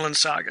in the Vinland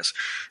sagas.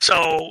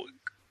 So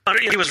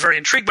he was very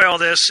intrigued by all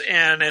this,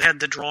 and it had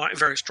the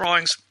various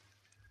drawings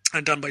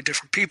done by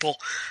different people,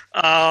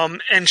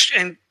 and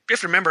you have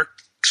to remember,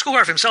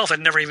 Schoolcraft himself had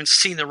never even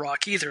seen the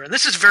rock either. And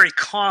this is very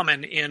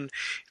common in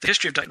the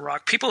history of Dighton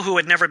Rock. People who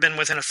had never been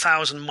within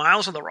 1,000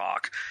 miles of the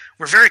rock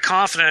were very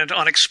confident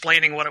on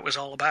explaining what it was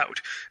all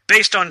about,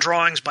 based on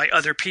drawings by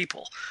other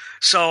people.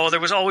 So there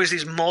was always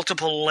these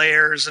multiple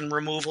layers and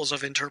removals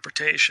of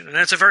interpretation. And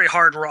it's a very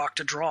hard rock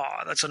to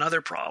draw. That's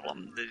another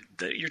problem.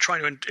 That you're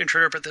trying to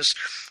interpret this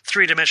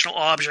three-dimensional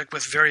object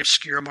with very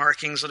obscure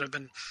markings that have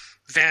been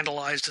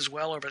vandalized as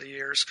well over the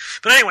years.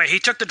 But anyway, he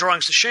took the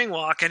drawings to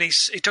Shingwauk, and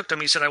he took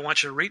them. He said, "I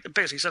want you to read."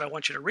 Basically, he said, "I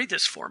want you to read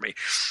this for me."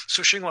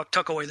 So Shingwauk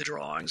took away the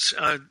drawings,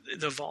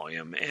 the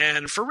volume,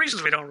 and for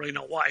reasons we don't really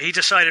know why, he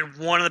decided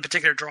one of the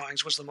particular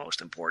drawings was the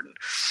most important,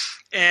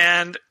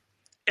 and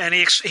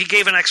he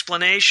gave an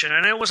explanation,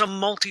 and it was a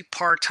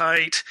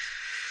multi-partite,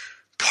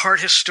 part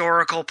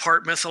historical,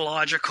 part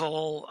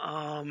mythological.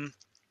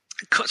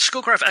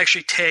 Schoolcraft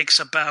actually takes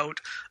about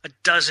a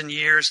dozen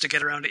years to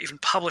get around to even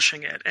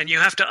publishing it, and you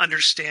have to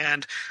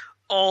understand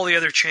all the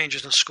other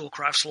changes in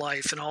Schoolcraft's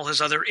life and all his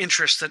other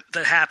interests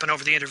that happen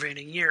over the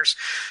intervening years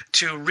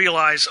to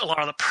realize a lot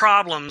of the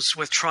problems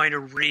with trying to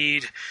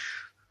read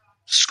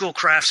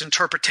Schoolcraft's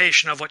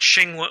interpretation of what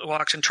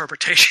Shingwauk's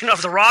interpretation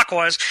of the rock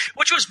was,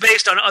 which was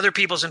based on other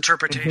people's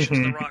interpretations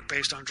of the rock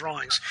based on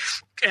drawings.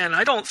 And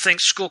I don't think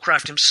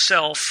Schoolcraft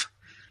himself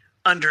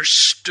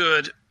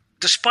understood,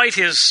 despite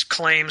his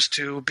claims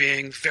to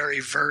being very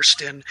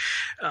versed in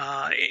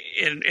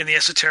the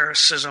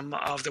esotericism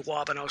of the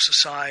Wabano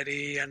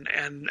Society and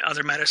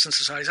other medicine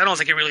societies, I don't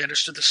think he really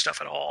understood this stuff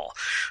at all.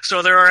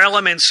 So there are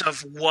elements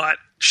of what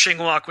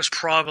Shingwauk was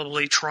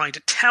probably trying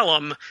to tell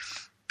him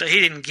that he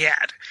didn't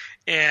get.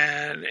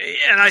 And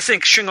I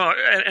think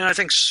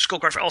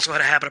Schoolcraft also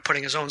had a habit of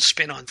putting his own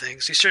spin on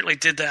things. He certainly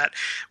did that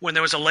when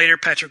there was a later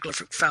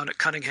petroglyph found at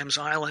Cunningham's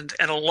Island,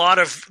 and a lot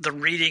of the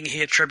reading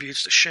he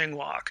attributes to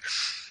Shingwauk.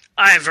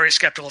 I am very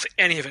skeptical if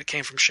any of it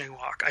came from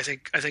Shingwauk. I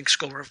think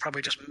Schoolcraft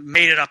probably just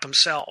made it up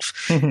himself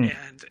and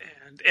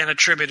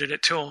attributed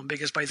it to him,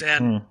 because by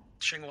then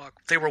Shingwauk,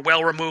 they were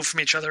well removed from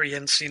each other. He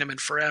hadn't seen him in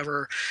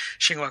forever.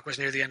 Shingwauk was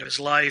near the end of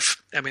his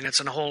life. I mean, it's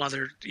a whole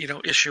other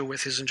issue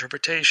with his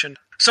interpretation.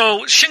 So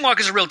Shingwauk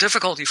is a real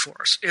difficulty for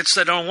us. It's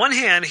that on one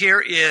hand, here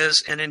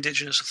is an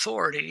indigenous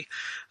authority.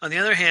 On the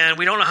other hand,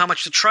 we don't know how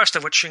much to trust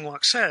of what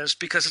Shingwauk says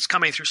because it's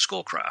coming through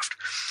Schoolcraft.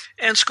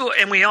 And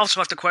we also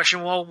have to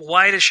question, well,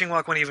 why did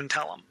Shingwauk want to even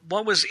tell him?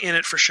 What was in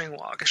it for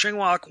Shingwauk?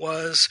 Shingwauk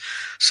was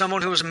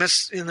someone who was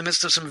in the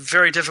midst of some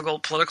very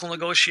difficult political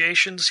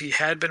negotiations. He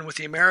had been with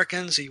the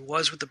Americans. He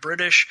was with the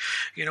British,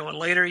 in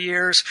later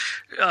years.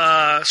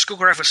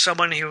 Schoolcraft was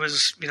someone who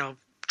was,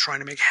 trying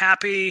to make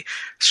happy.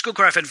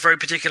 Schoolcraft had very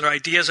particular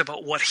ideas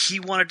about what he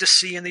wanted to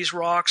see in these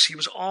rocks. He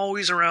was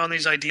always around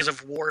these ideas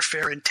of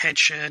warfare and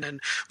tension and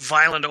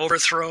violent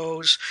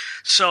overthrows.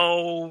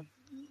 So,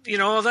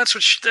 if that's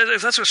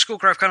what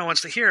Schoolcraft kind of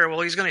wants to hear,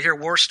 well, he's going to hear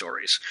war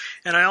stories.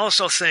 And I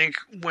also think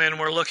when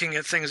we're looking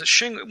at things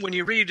when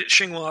you read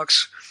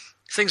Shingwauk's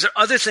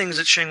other things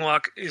that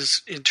Shingwauk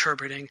is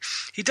interpreting,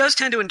 he does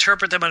tend to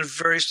interpret them in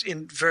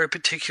very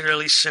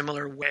particularly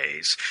similar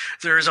ways.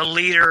 There is a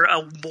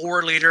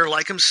war leader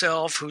like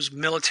himself, who's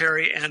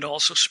military and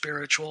also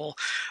spiritual.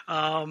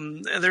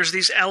 And there's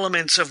these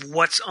elements of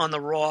what's on the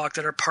rock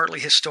that are partly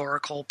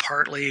historical,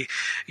 partly,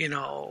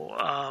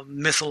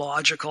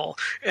 mythological.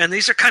 And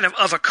these are kind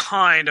of a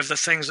kind of the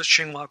things that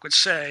Shingwauk would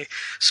say.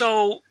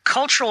 So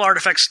cultural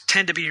artifacts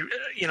tend to be,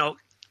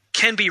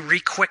 can be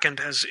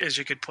requickened, as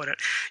you could put it.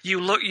 You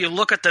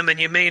look at them and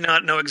you may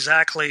not know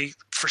exactly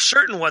for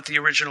certain what the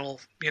original,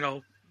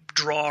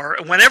 drawer,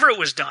 whenever it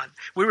was done.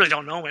 We really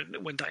don't know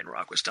when Dighton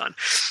Rock was done.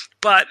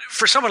 But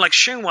for someone like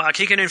Shingwauk,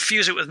 he can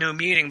infuse it with new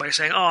meaning by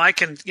saying, oh, I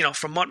can,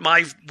 from what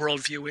my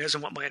worldview is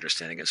and what my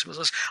understanding is,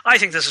 I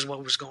think this is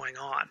what was going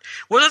on.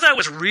 Whether that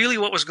was really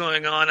what was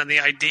going on and the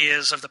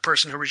ideas of the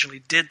person who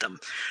originally did them,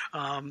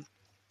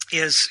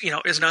 is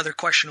another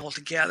question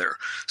altogether.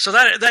 So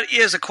that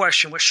is a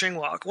question with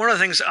Shingwalk. One of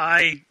the things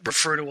I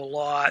refer to a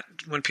lot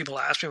when people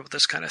ask me about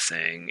this kind of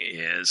thing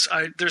is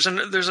there's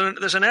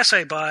an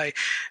essay by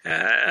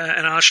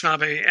an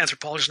Anishinaabe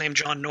anthropologist named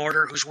John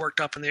Norder, who's worked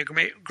up in the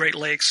Great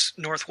Lakes,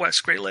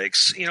 Northwest Great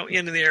Lakes,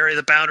 into the area,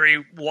 the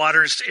Boundary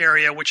Waters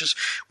area, which is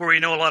where we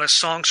know a lot of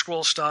song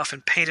scroll stuff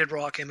and painted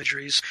rock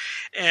imageries.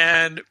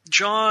 And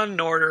John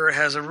Norder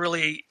has a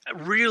really,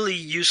 really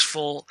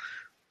useful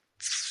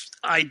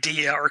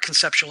idea or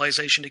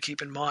conceptualization to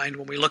keep in mind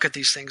when we look at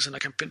these things in a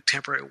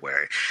contemporary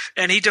way.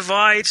 And he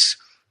divides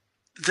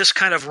this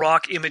kind of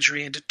rock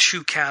imagery into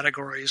two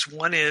categories.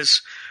 One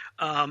is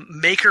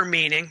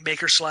maker/meaning,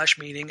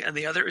 and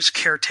the other is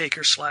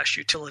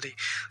caretaker/utility.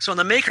 So on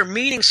the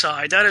maker-meaning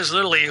side, that is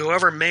literally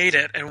whoever made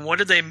it and what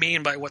did they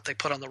mean by what they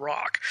put on the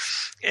rock.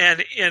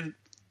 And in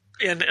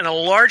a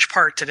large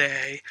part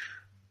today,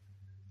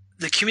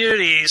 the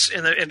communities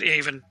and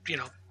even,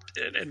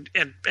 and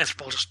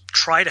anthropologists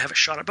try to have a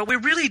shot at it, but we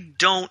really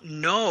don't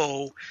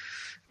know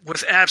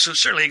with absolute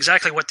certainty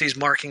exactly what these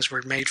markings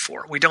were made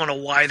for. We don't know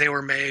why they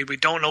were made. We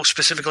don't know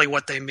specifically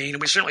what they mean.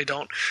 We certainly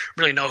don't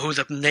really know who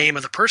the name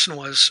of the person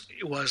was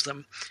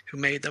them who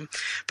made them.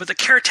 But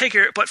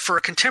for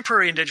a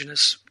contemporary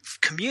Indigenous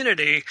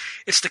community,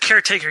 it's the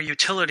caretaker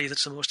utility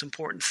that's the most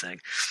important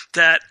thing.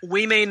 That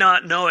we may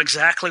not know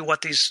exactly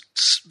what these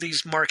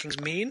markings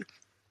mean,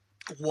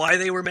 why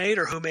they were made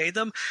or who made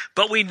them,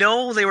 but we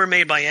know they were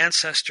made by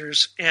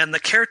ancestors, and the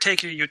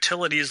caretaker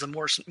utility is the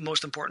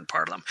most important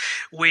part of them.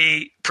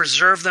 We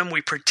preserve them,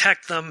 we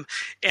protect them,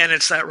 and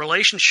it's that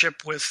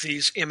relationship with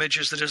these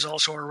images that is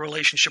also a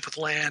relationship with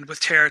land, with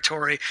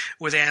territory,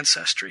 with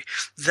ancestry.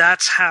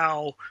 That's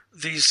how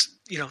these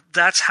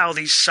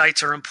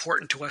sites are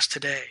important to us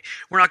today.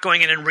 We're not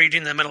going in and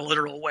reading them in a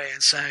literal way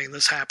and saying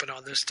this happened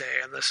on this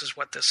day and this is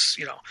what this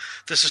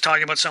is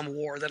talking about some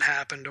war that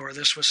happened, or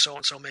this was so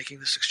and so making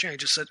this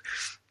exchange. It's that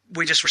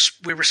we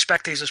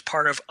respect these as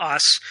part of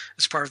us,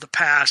 as part of the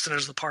past, and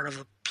as the part of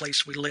the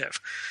place we live.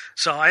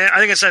 So I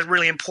think it's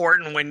really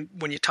important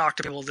when you talk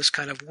to people, this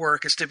kind of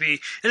work is to be,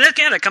 and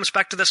again, it comes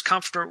back to this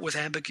comfort with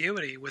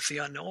ambiguity, with the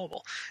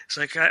unknowable. It's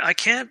like, I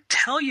can't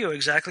tell you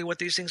exactly what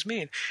these things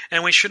mean,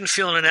 and we shouldn't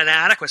feel an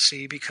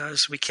inadequacy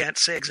because we can't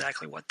say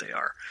exactly what they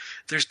are.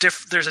 There's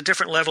a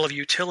different level of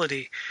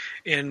utility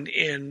in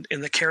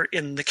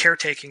the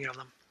caretaking of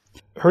them.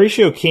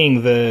 Horatio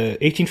King, the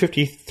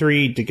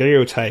 1853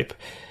 daguerreotype,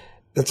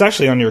 that's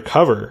actually on your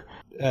cover.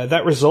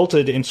 That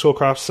resulted in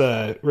Schoolcraft's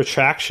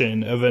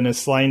retraction of an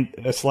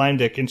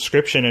Icelandic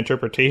inscription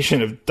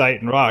interpretation of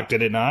Dighton Rock,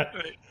 did it not?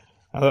 Right.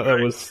 I thought that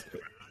was...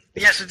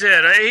 Yes, it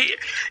did.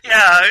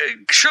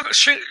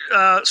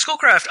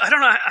 Schoolcraft, I don't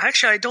know.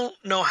 Actually, I don't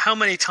know how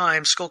many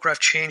times Schoolcraft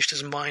changed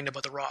his mind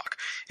about the rock.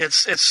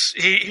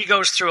 He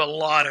goes through a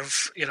lot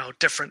of,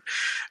 different,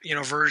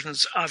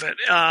 versions of it.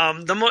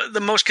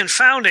 The most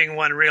confounding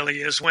one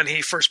really is when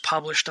he first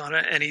published on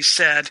it, and he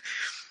said,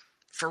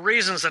 for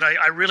reasons that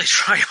I really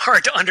try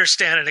hard to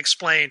understand and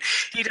explain,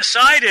 he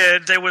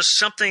decided there was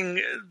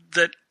something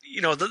that,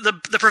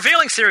 the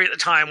prevailing theory at the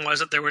time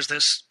was that there was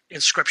this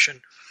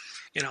inscription,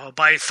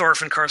 by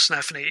Thorfinn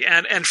Karlsefni.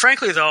 And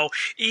frankly, though,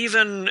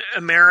 even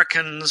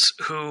Americans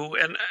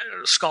and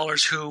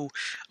scholars who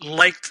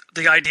liked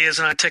the ideas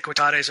in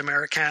Antiquitates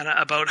Americana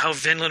about how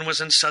Vinland was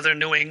in southern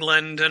New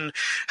England and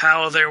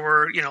how there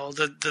were,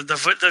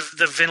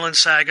 the Vinland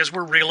sagas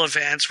were real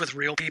events with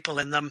real people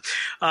in them.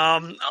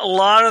 A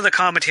lot of the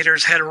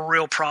commentators had a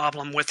real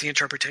problem with the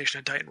interpretation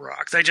of Dighton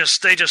Rock. They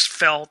just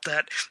felt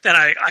that, and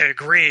I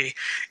agree,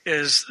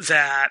 is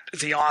that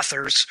the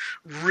authors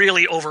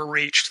really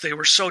overreached. They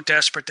were so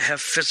desperate to have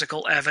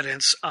physical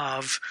evidence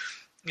of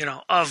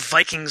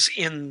Vikings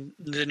in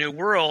the New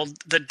World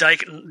that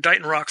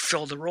Dighton Rock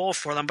filled the role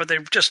for them, but they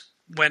just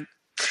went.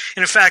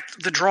 And in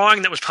fact, the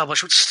drawing that was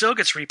published, which still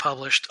gets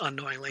republished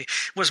unknowingly,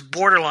 was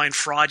borderline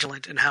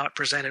fraudulent in how it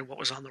presented what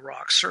was on the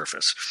rock's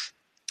surface.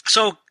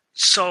 So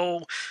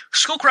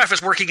Schoolcraft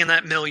is working in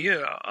that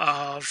milieu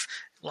of,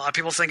 a lot of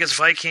people think it's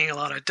Viking, a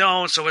lot of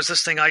don't. So is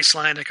this thing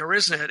Icelandic or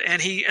isn't it?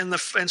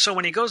 And so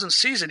when he goes and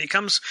sees it, he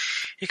comes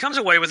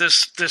away with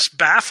this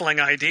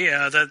baffling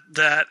idea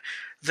that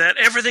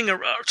everything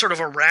sort of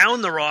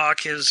around the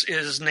rock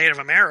is Native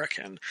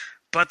American,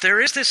 but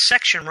there is this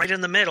section right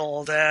in the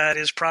middle that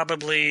is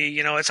probably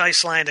it's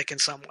Icelandic in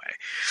some way,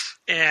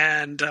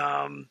 And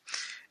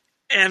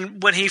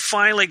when he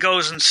finally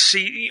goes and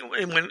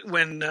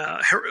when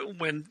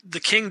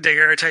the King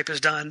daguerreotype is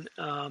done,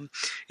 and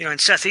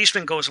Seth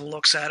Eastman goes and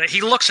looks at it,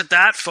 he looks at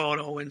that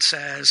photo and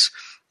says,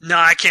 "No,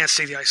 I can't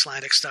see the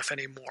Icelandic stuff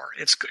anymore.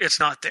 It's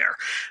not there."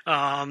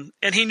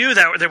 And he knew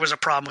that there was a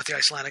problem with the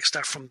Icelandic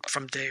stuff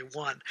from day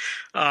one.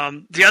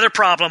 The other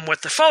problem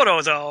with the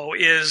photo, though,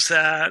 is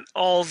that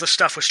all the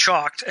stuff was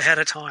chalked ahead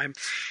of time,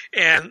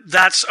 and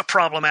that's a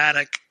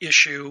problematic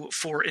issue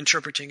for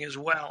interpreting as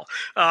well.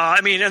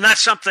 And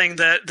that's something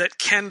that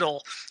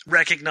Kendall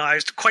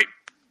recognized quite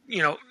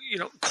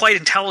quite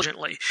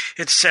intelligently.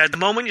 It said the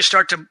moment you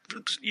start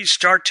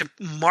to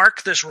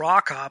mark this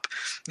rock up,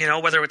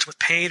 whether it's with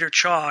paint or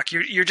chalk,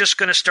 you're just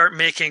going to start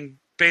making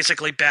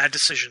basically bad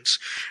decisions.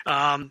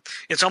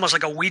 It's almost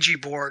like a Ouija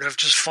board of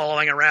just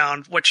following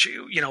around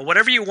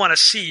whatever you want to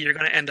see, you're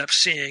going to end up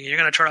seeing. You're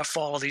going to try to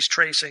follow these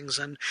tracings.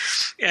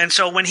 And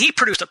so when he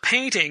produced a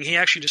painting, he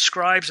actually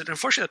describes it.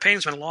 Unfortunately, the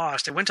painting's been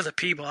lost. It went to the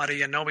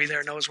Peabody and nobody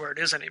there knows where it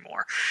is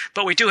anymore.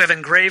 But we do have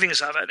engravings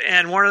of it.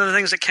 And one of the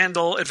things that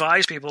Kendall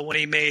advised people when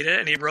he made it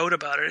and he wrote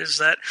about it is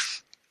that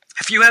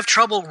if you have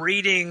trouble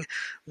reading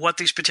what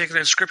these particular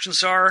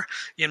inscriptions are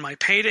in my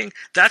painting,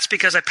 that's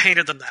because I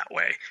painted them that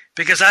way,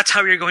 because that's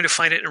how you're going to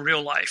find it in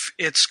real life.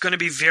 It's going to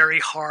be very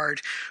hard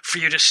for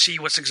you to see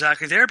what's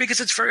exactly there, because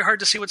it's very hard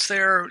to see what's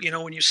there,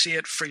 when you see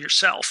it for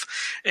yourself.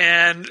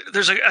 And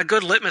there's a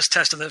good litmus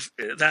test of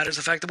that is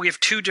the fact that we have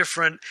two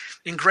different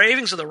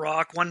engravings of the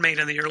rock, one made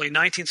in the early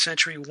 19th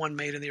century, one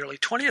made in the early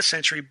 20th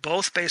century,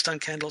 both based on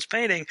Kendall's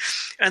painting.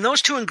 And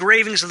those two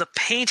engravings of the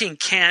painting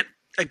can't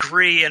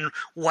agree in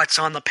what's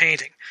on the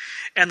painting,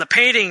 and the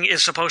painting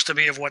is supposed to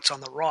be of what's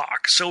on the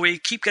rock. So we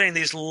keep getting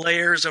these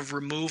layers of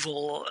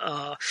removal,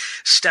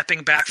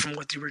 stepping back from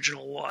what the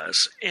original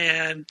was.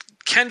 And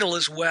Kendall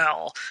as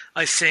well,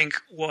 I think,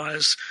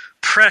 was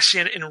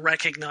prescient in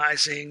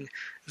recognizing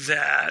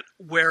that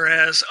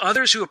whereas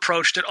others who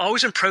approached it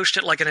always approached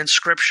it like an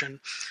inscription,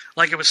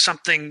 like it was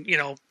something,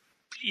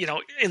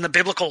 in the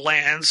biblical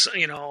lands,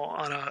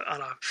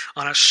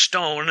 on a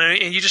stone,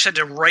 and you just had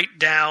to write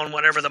down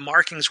whatever the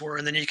markings were,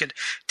 and then you could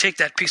take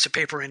that piece of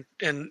paper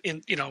and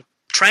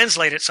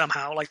translate it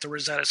somehow, like the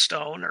Rosetta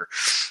Stone or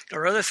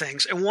other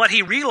things. And what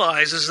he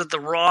realized is that the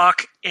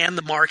rock and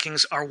the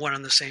markings are one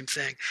and the same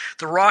thing.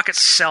 The rock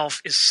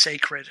itself is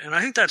sacred, and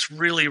I think that's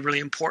really, really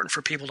important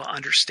for people to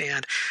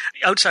understand.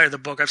 Outside of the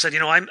book, I've said,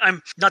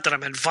 I'm not that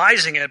I'm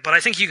advising it, but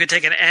I think you could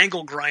take an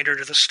angle grinder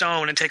to the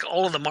stone and take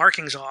all of the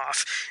markings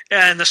off,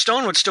 and the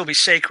stone would still be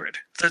sacred.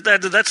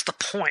 That's the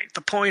point.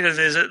 The point of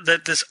it is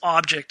that this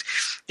object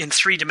in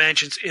 3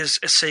 dimensions is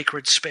a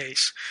sacred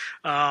space.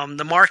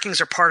 The markings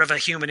are part of a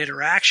human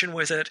interaction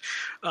with it,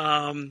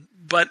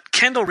 but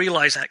Kendall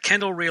realized that.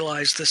 Kendall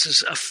realized this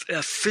is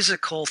a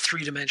physical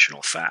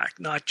 3-dimensional fact,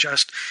 not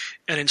just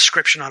an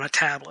inscription on a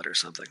tablet or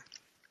something.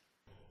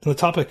 On the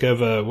topic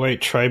of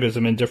white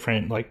tribism and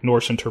different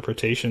Norse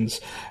interpretations,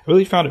 I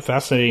really found it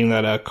fascinating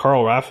that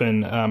Carl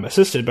Raffin,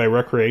 assisted by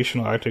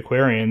recreational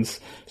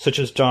antiquarians such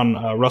as John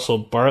Russell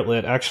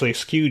Bartlett, actually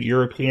eschewed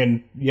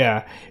European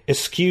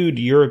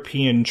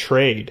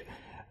trade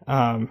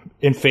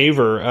in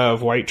favor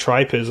of white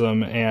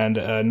tribism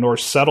and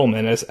Norse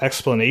settlement as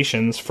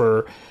explanations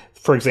for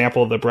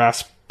example, the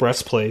brass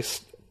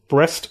breastplate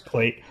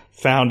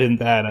found in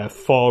that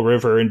Fall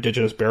River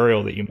indigenous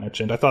burial that you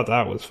mentioned. I thought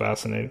that was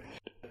fascinating.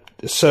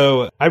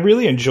 So I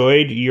really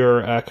enjoyed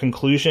your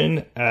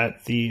conclusion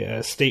at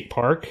the State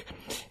Park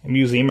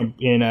Museum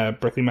in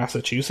Berkeley,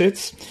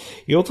 Massachusetts.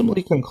 You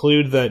ultimately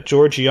conclude that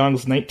George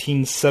Young's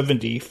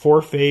 1970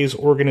 four-phase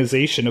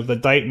organization of the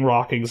Dighton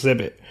Rock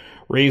exhibit,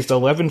 raised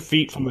 11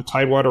 feet from the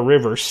Tidewater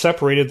River,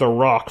 separated the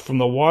rock from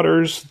the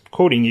waters,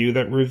 quoting you,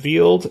 that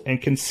revealed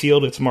and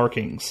concealed its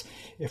markings.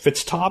 If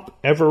its top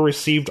ever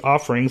received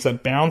offerings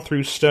that bound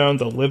through stone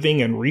the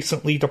living and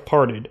recently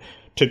departed,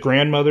 to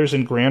grandmothers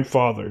and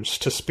grandfathers,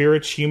 to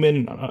spirits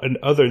human and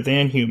other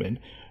than human,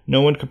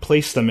 no one could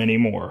place them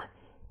anymore.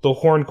 The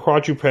horned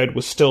quadruped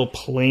was still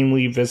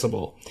plainly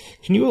visible.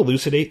 Can you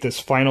elucidate this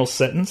final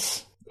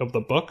sentence of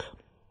the book?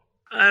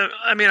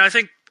 I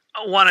think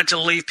I wanted to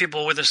leave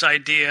people with this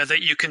idea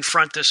that you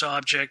confront this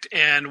object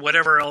and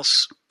whatever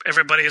else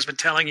everybody has been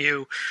telling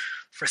you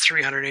for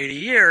 380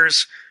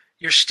 years,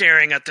 you're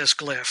staring at this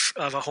glyph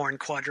of a horned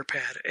quadruped.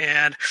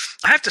 And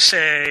I have to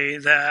say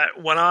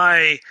that when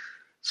I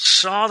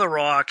saw the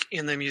rock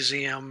in the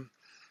museum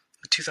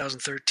in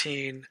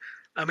 2013,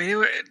 I'm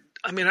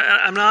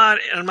not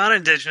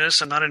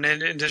indigenous. I'm not an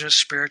indigenous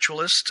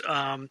spiritualist.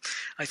 I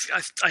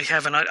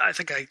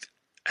think I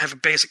have a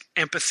basic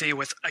empathy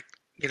with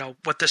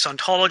what this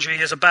ontology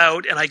is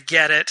about, and I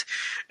get it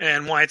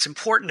and why it's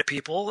important to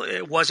people.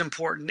 It was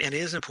important and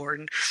is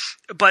important.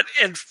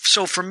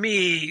 So for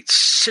me,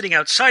 sitting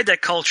outside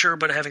that culture,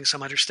 but having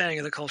some understanding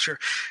of the culture,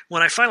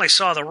 when I finally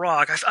saw the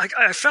rock,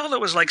 I felt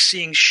it was like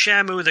seeing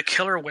Shamu the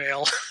killer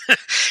whale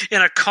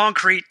in a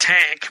concrete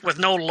tank with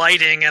no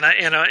lighting and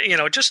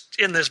just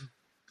in this,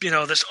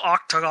 this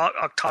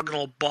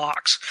octagonal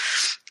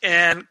box,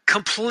 and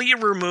completely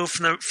removed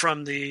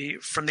from the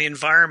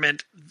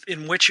environment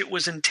in which it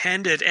was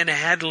intended and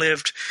had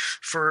lived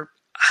for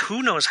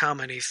who knows how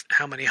many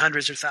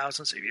hundreds or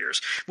thousands of years.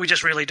 We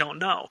just really don't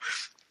know.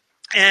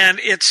 And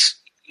it's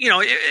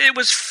it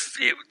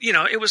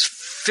was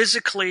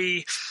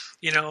physically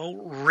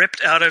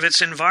ripped out of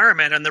its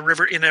environment and the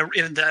river in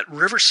that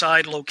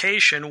riverside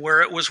location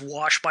where it was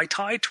washed by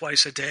tide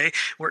twice a day,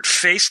 where it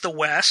faced the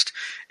west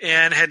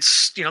and had,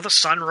 the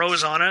sun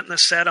rose on it and the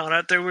set on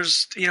it. There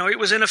was, it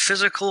was in a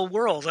physical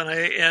world,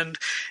 and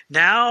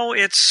now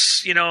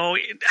it's,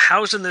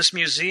 housed in this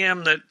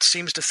museum that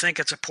seems to think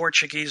it's a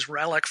Portuguese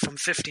relic from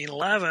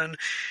 1511,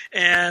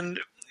 and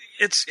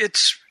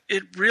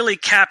it really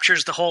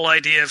captures the whole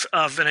idea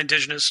of an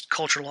indigenous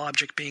cultural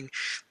object being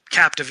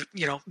captive,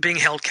 being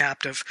held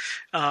captive.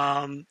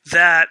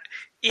 That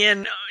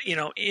in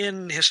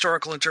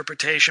historical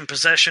interpretation,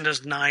 possession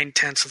is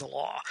 9/10 of the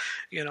law,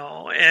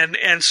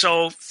 and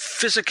so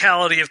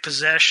physicality of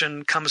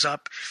possession comes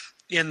up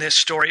in this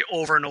story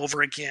over and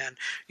over again.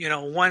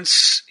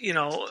 Once,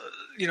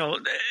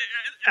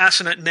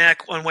 Assonet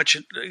Neck, on which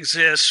it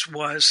exists,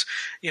 was,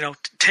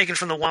 taken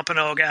from the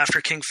Wampanoag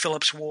after King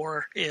Philip's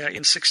War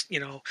in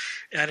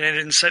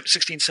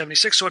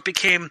 1676. So it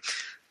became,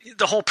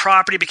 the whole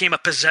property became a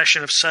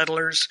possession of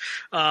settlers.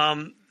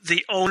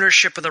 The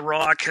ownership of the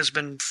rock has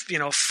been,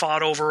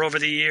 fought over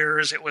the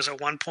years. It was at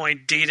one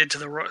point deeded to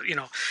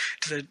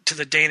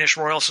the Danish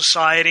Royal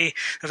Society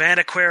of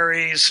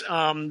Antiquaries.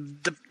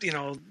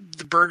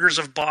 The burghers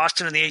of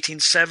Boston in the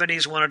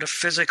 1870s wanted to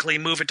physically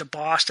move it to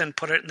Boston,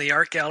 put it in the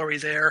art gallery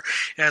there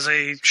as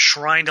a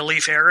shrine to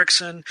Leif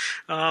Erikson.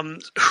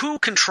 Who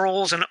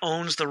controls and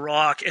owns the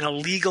rock in a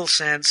legal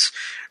sense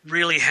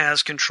really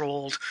has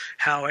controlled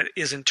how it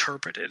is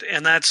interpreted.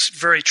 And that's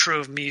very true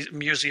of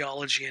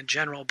museology in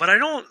general. But I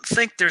don't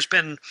think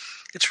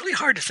it's really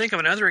hard to think of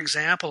another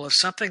example of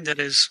something that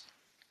is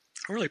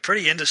really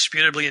pretty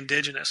indisputably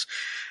indigenous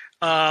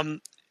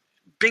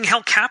being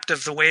held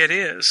captive the way it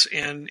is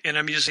in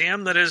a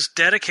museum that is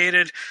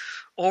dedicated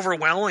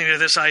overwhelmingly to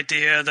this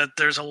idea that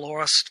there's a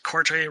lost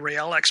Corte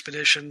Real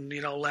expedition,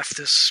 left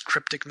this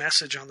cryptic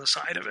message on the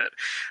side of it.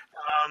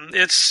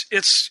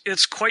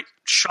 It's quite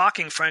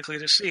shocking, frankly,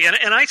 to see.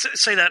 And I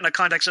say that in the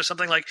context of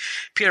something like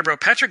Peterborough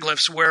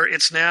Petroglyphs, where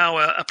it's now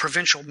a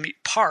provincial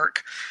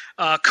park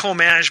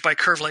co-managed by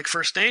Curve Lake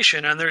First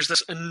Nation, and there's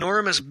this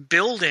enormous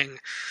building,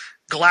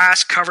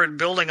 glass-covered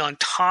building on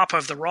top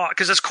of the rock,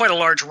 because it's quite a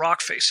large rock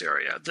face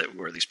area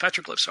where these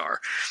petroglyphs are.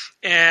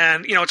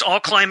 And, it's all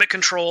climate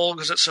controlled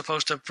because it's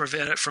supposed to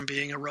prevent it from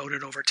being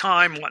eroded over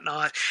time and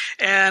whatnot.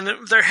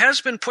 And there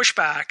has been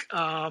pushback.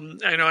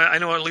 I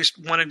know at least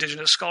one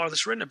indigenous scholar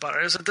that's written about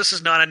it, is that this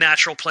is not a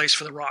natural place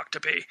for the rock to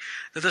be,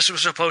 that this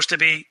was supposed to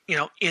be,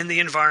 in the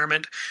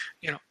environment,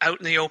 out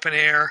in the open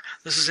air.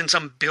 This is in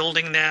some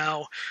building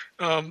now.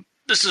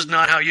 This is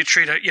not how you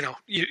treat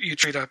you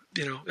treat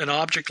an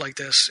object like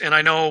this. And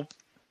I know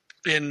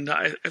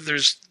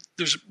there's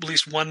at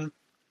least one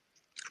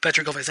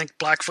petroglyph, I think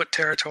Blackfoot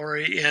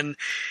territory in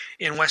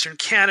Western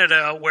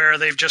Canada, where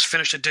they've just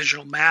finished a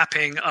digital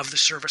mapping of the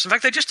surface. In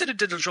fact, they just did a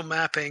digital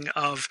mapping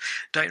of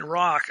Dighton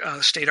Rock,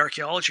 state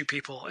archaeology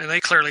people, and they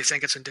clearly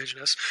think it's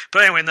indigenous.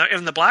 But anyway,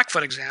 in the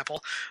Blackfoot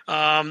example,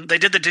 they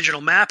did the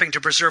digital mapping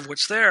to preserve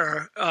what's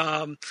there.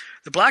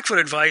 The Blackfoot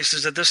advice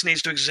is that this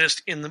needs to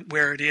exist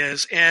where it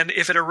is, and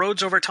if it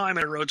erodes over time,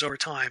 it erodes over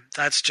time.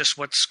 That's just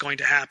what's going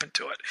to happen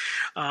to it.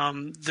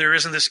 There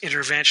isn't this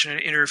intervention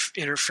and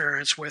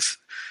interference with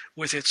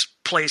its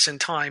place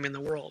and time in the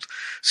world.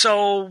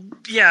 So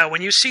yeah,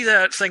 when you see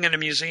that thing in a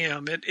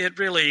museum, it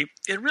really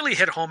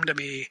hit home to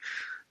me,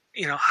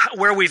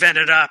 where we've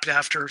ended up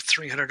after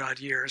 300 odd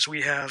years.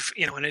 We have,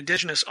 an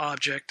indigenous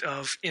object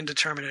of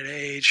indeterminate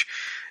age,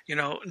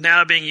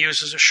 now being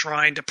used as a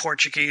shrine to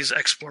Portuguese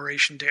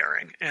exploration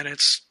daring. And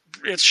it's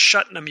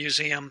shut in a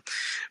museum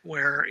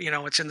where,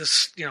 it's in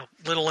this,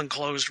 little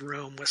enclosed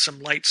room with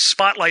some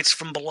spotlights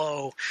from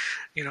below,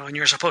 and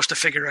you're supposed to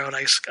figure out,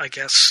 I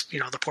guess,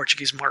 the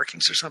Portuguese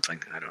markings or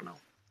something. I don't know.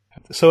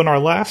 So in our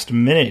last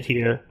minute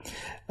here,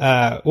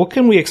 what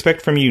can we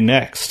expect from you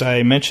next?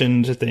 I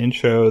mentioned at the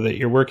intro that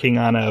you're working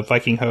on a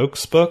Viking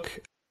hoax book.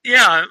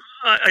 Yeah,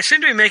 I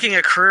seem to be making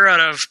a career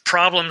out of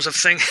problems of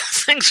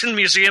things in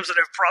museums that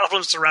have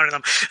problems surrounding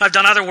them. I've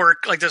done other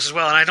work like this as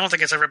well, and I don't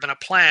think it's ever been a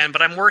plan,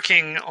 but I'm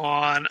working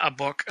on a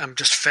book, I'm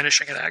just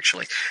finishing it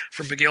actually,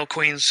 from McGill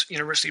Queen's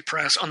University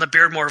Press, on the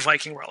Beardmore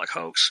Viking relic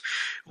hoax,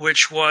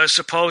 which was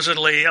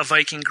supposedly a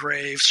Viking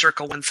grave,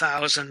 circa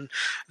 1000,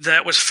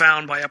 that was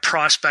found by a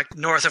prospect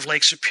north of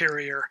Lake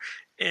Superior.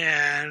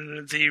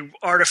 And the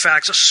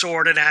artifacts, a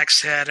sword, an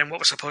axe head, and what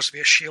was supposed to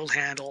be a shield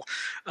handle,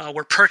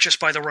 were purchased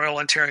by the Royal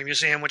Ontario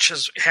Museum, which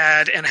has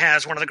had and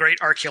has one of the great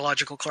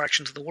archaeological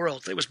collections of the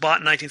world. It was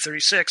bought in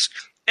 1936,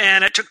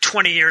 and it took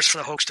 20 years for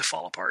the hoax to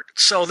fall apart.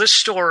 So this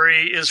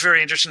story is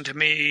very interesting to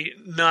me.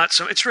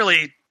 It's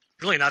really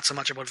not so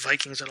much about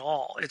Vikings at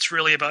all. It's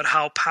really about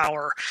how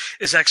power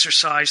is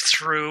exercised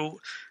through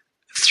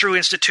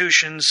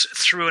institutions,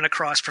 through and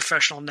across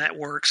professional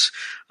networks,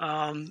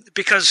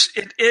 because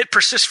it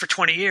persists for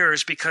 20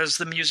 years because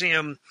the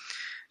museum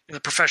and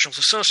the professionals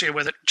associated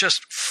with it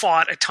just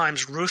fought at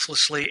times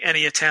ruthlessly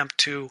any attempt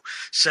to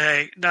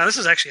say, no, this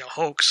is actually a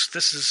hoax.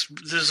 This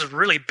is a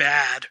really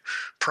bad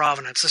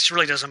provenance. This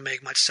really doesn't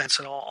make much sense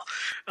at all.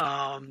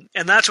 And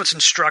that's what's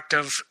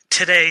instructive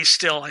today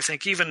still, I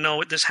think, even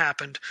though this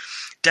happened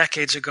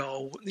decades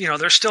ago,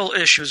 there's still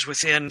issues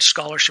within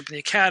scholarship in the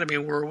academy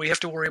where we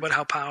have to worry about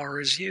how power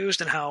is used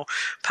and how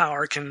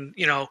power can,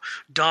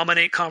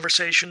 dominate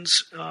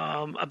conversations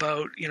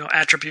about,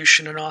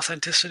 attribution and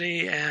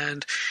authenticity,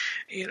 and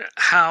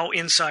how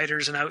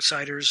insiders and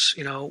outsiders,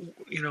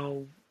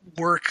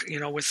 work,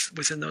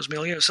 within those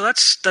milieux. So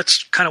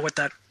that's kind of what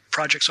that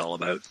project's all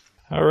about.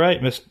 All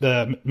right,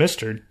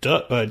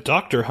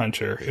 Dr.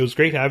 Hunter, it was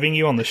great having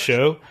you on the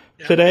show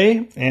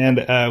today,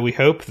 and we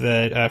hope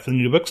that for the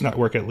New Books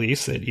Network, at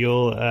least, that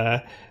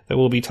that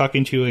we'll be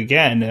talking to you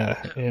again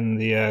in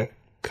the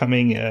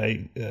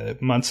coming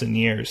months and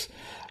years.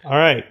 All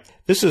right,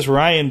 this is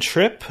Ryan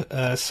Tripp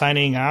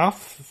signing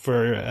off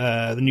for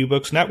the New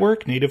Books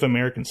Network, Native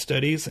American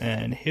Studies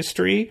and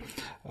History.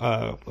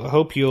 I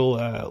hope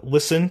you'll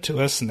listen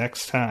to us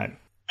next time.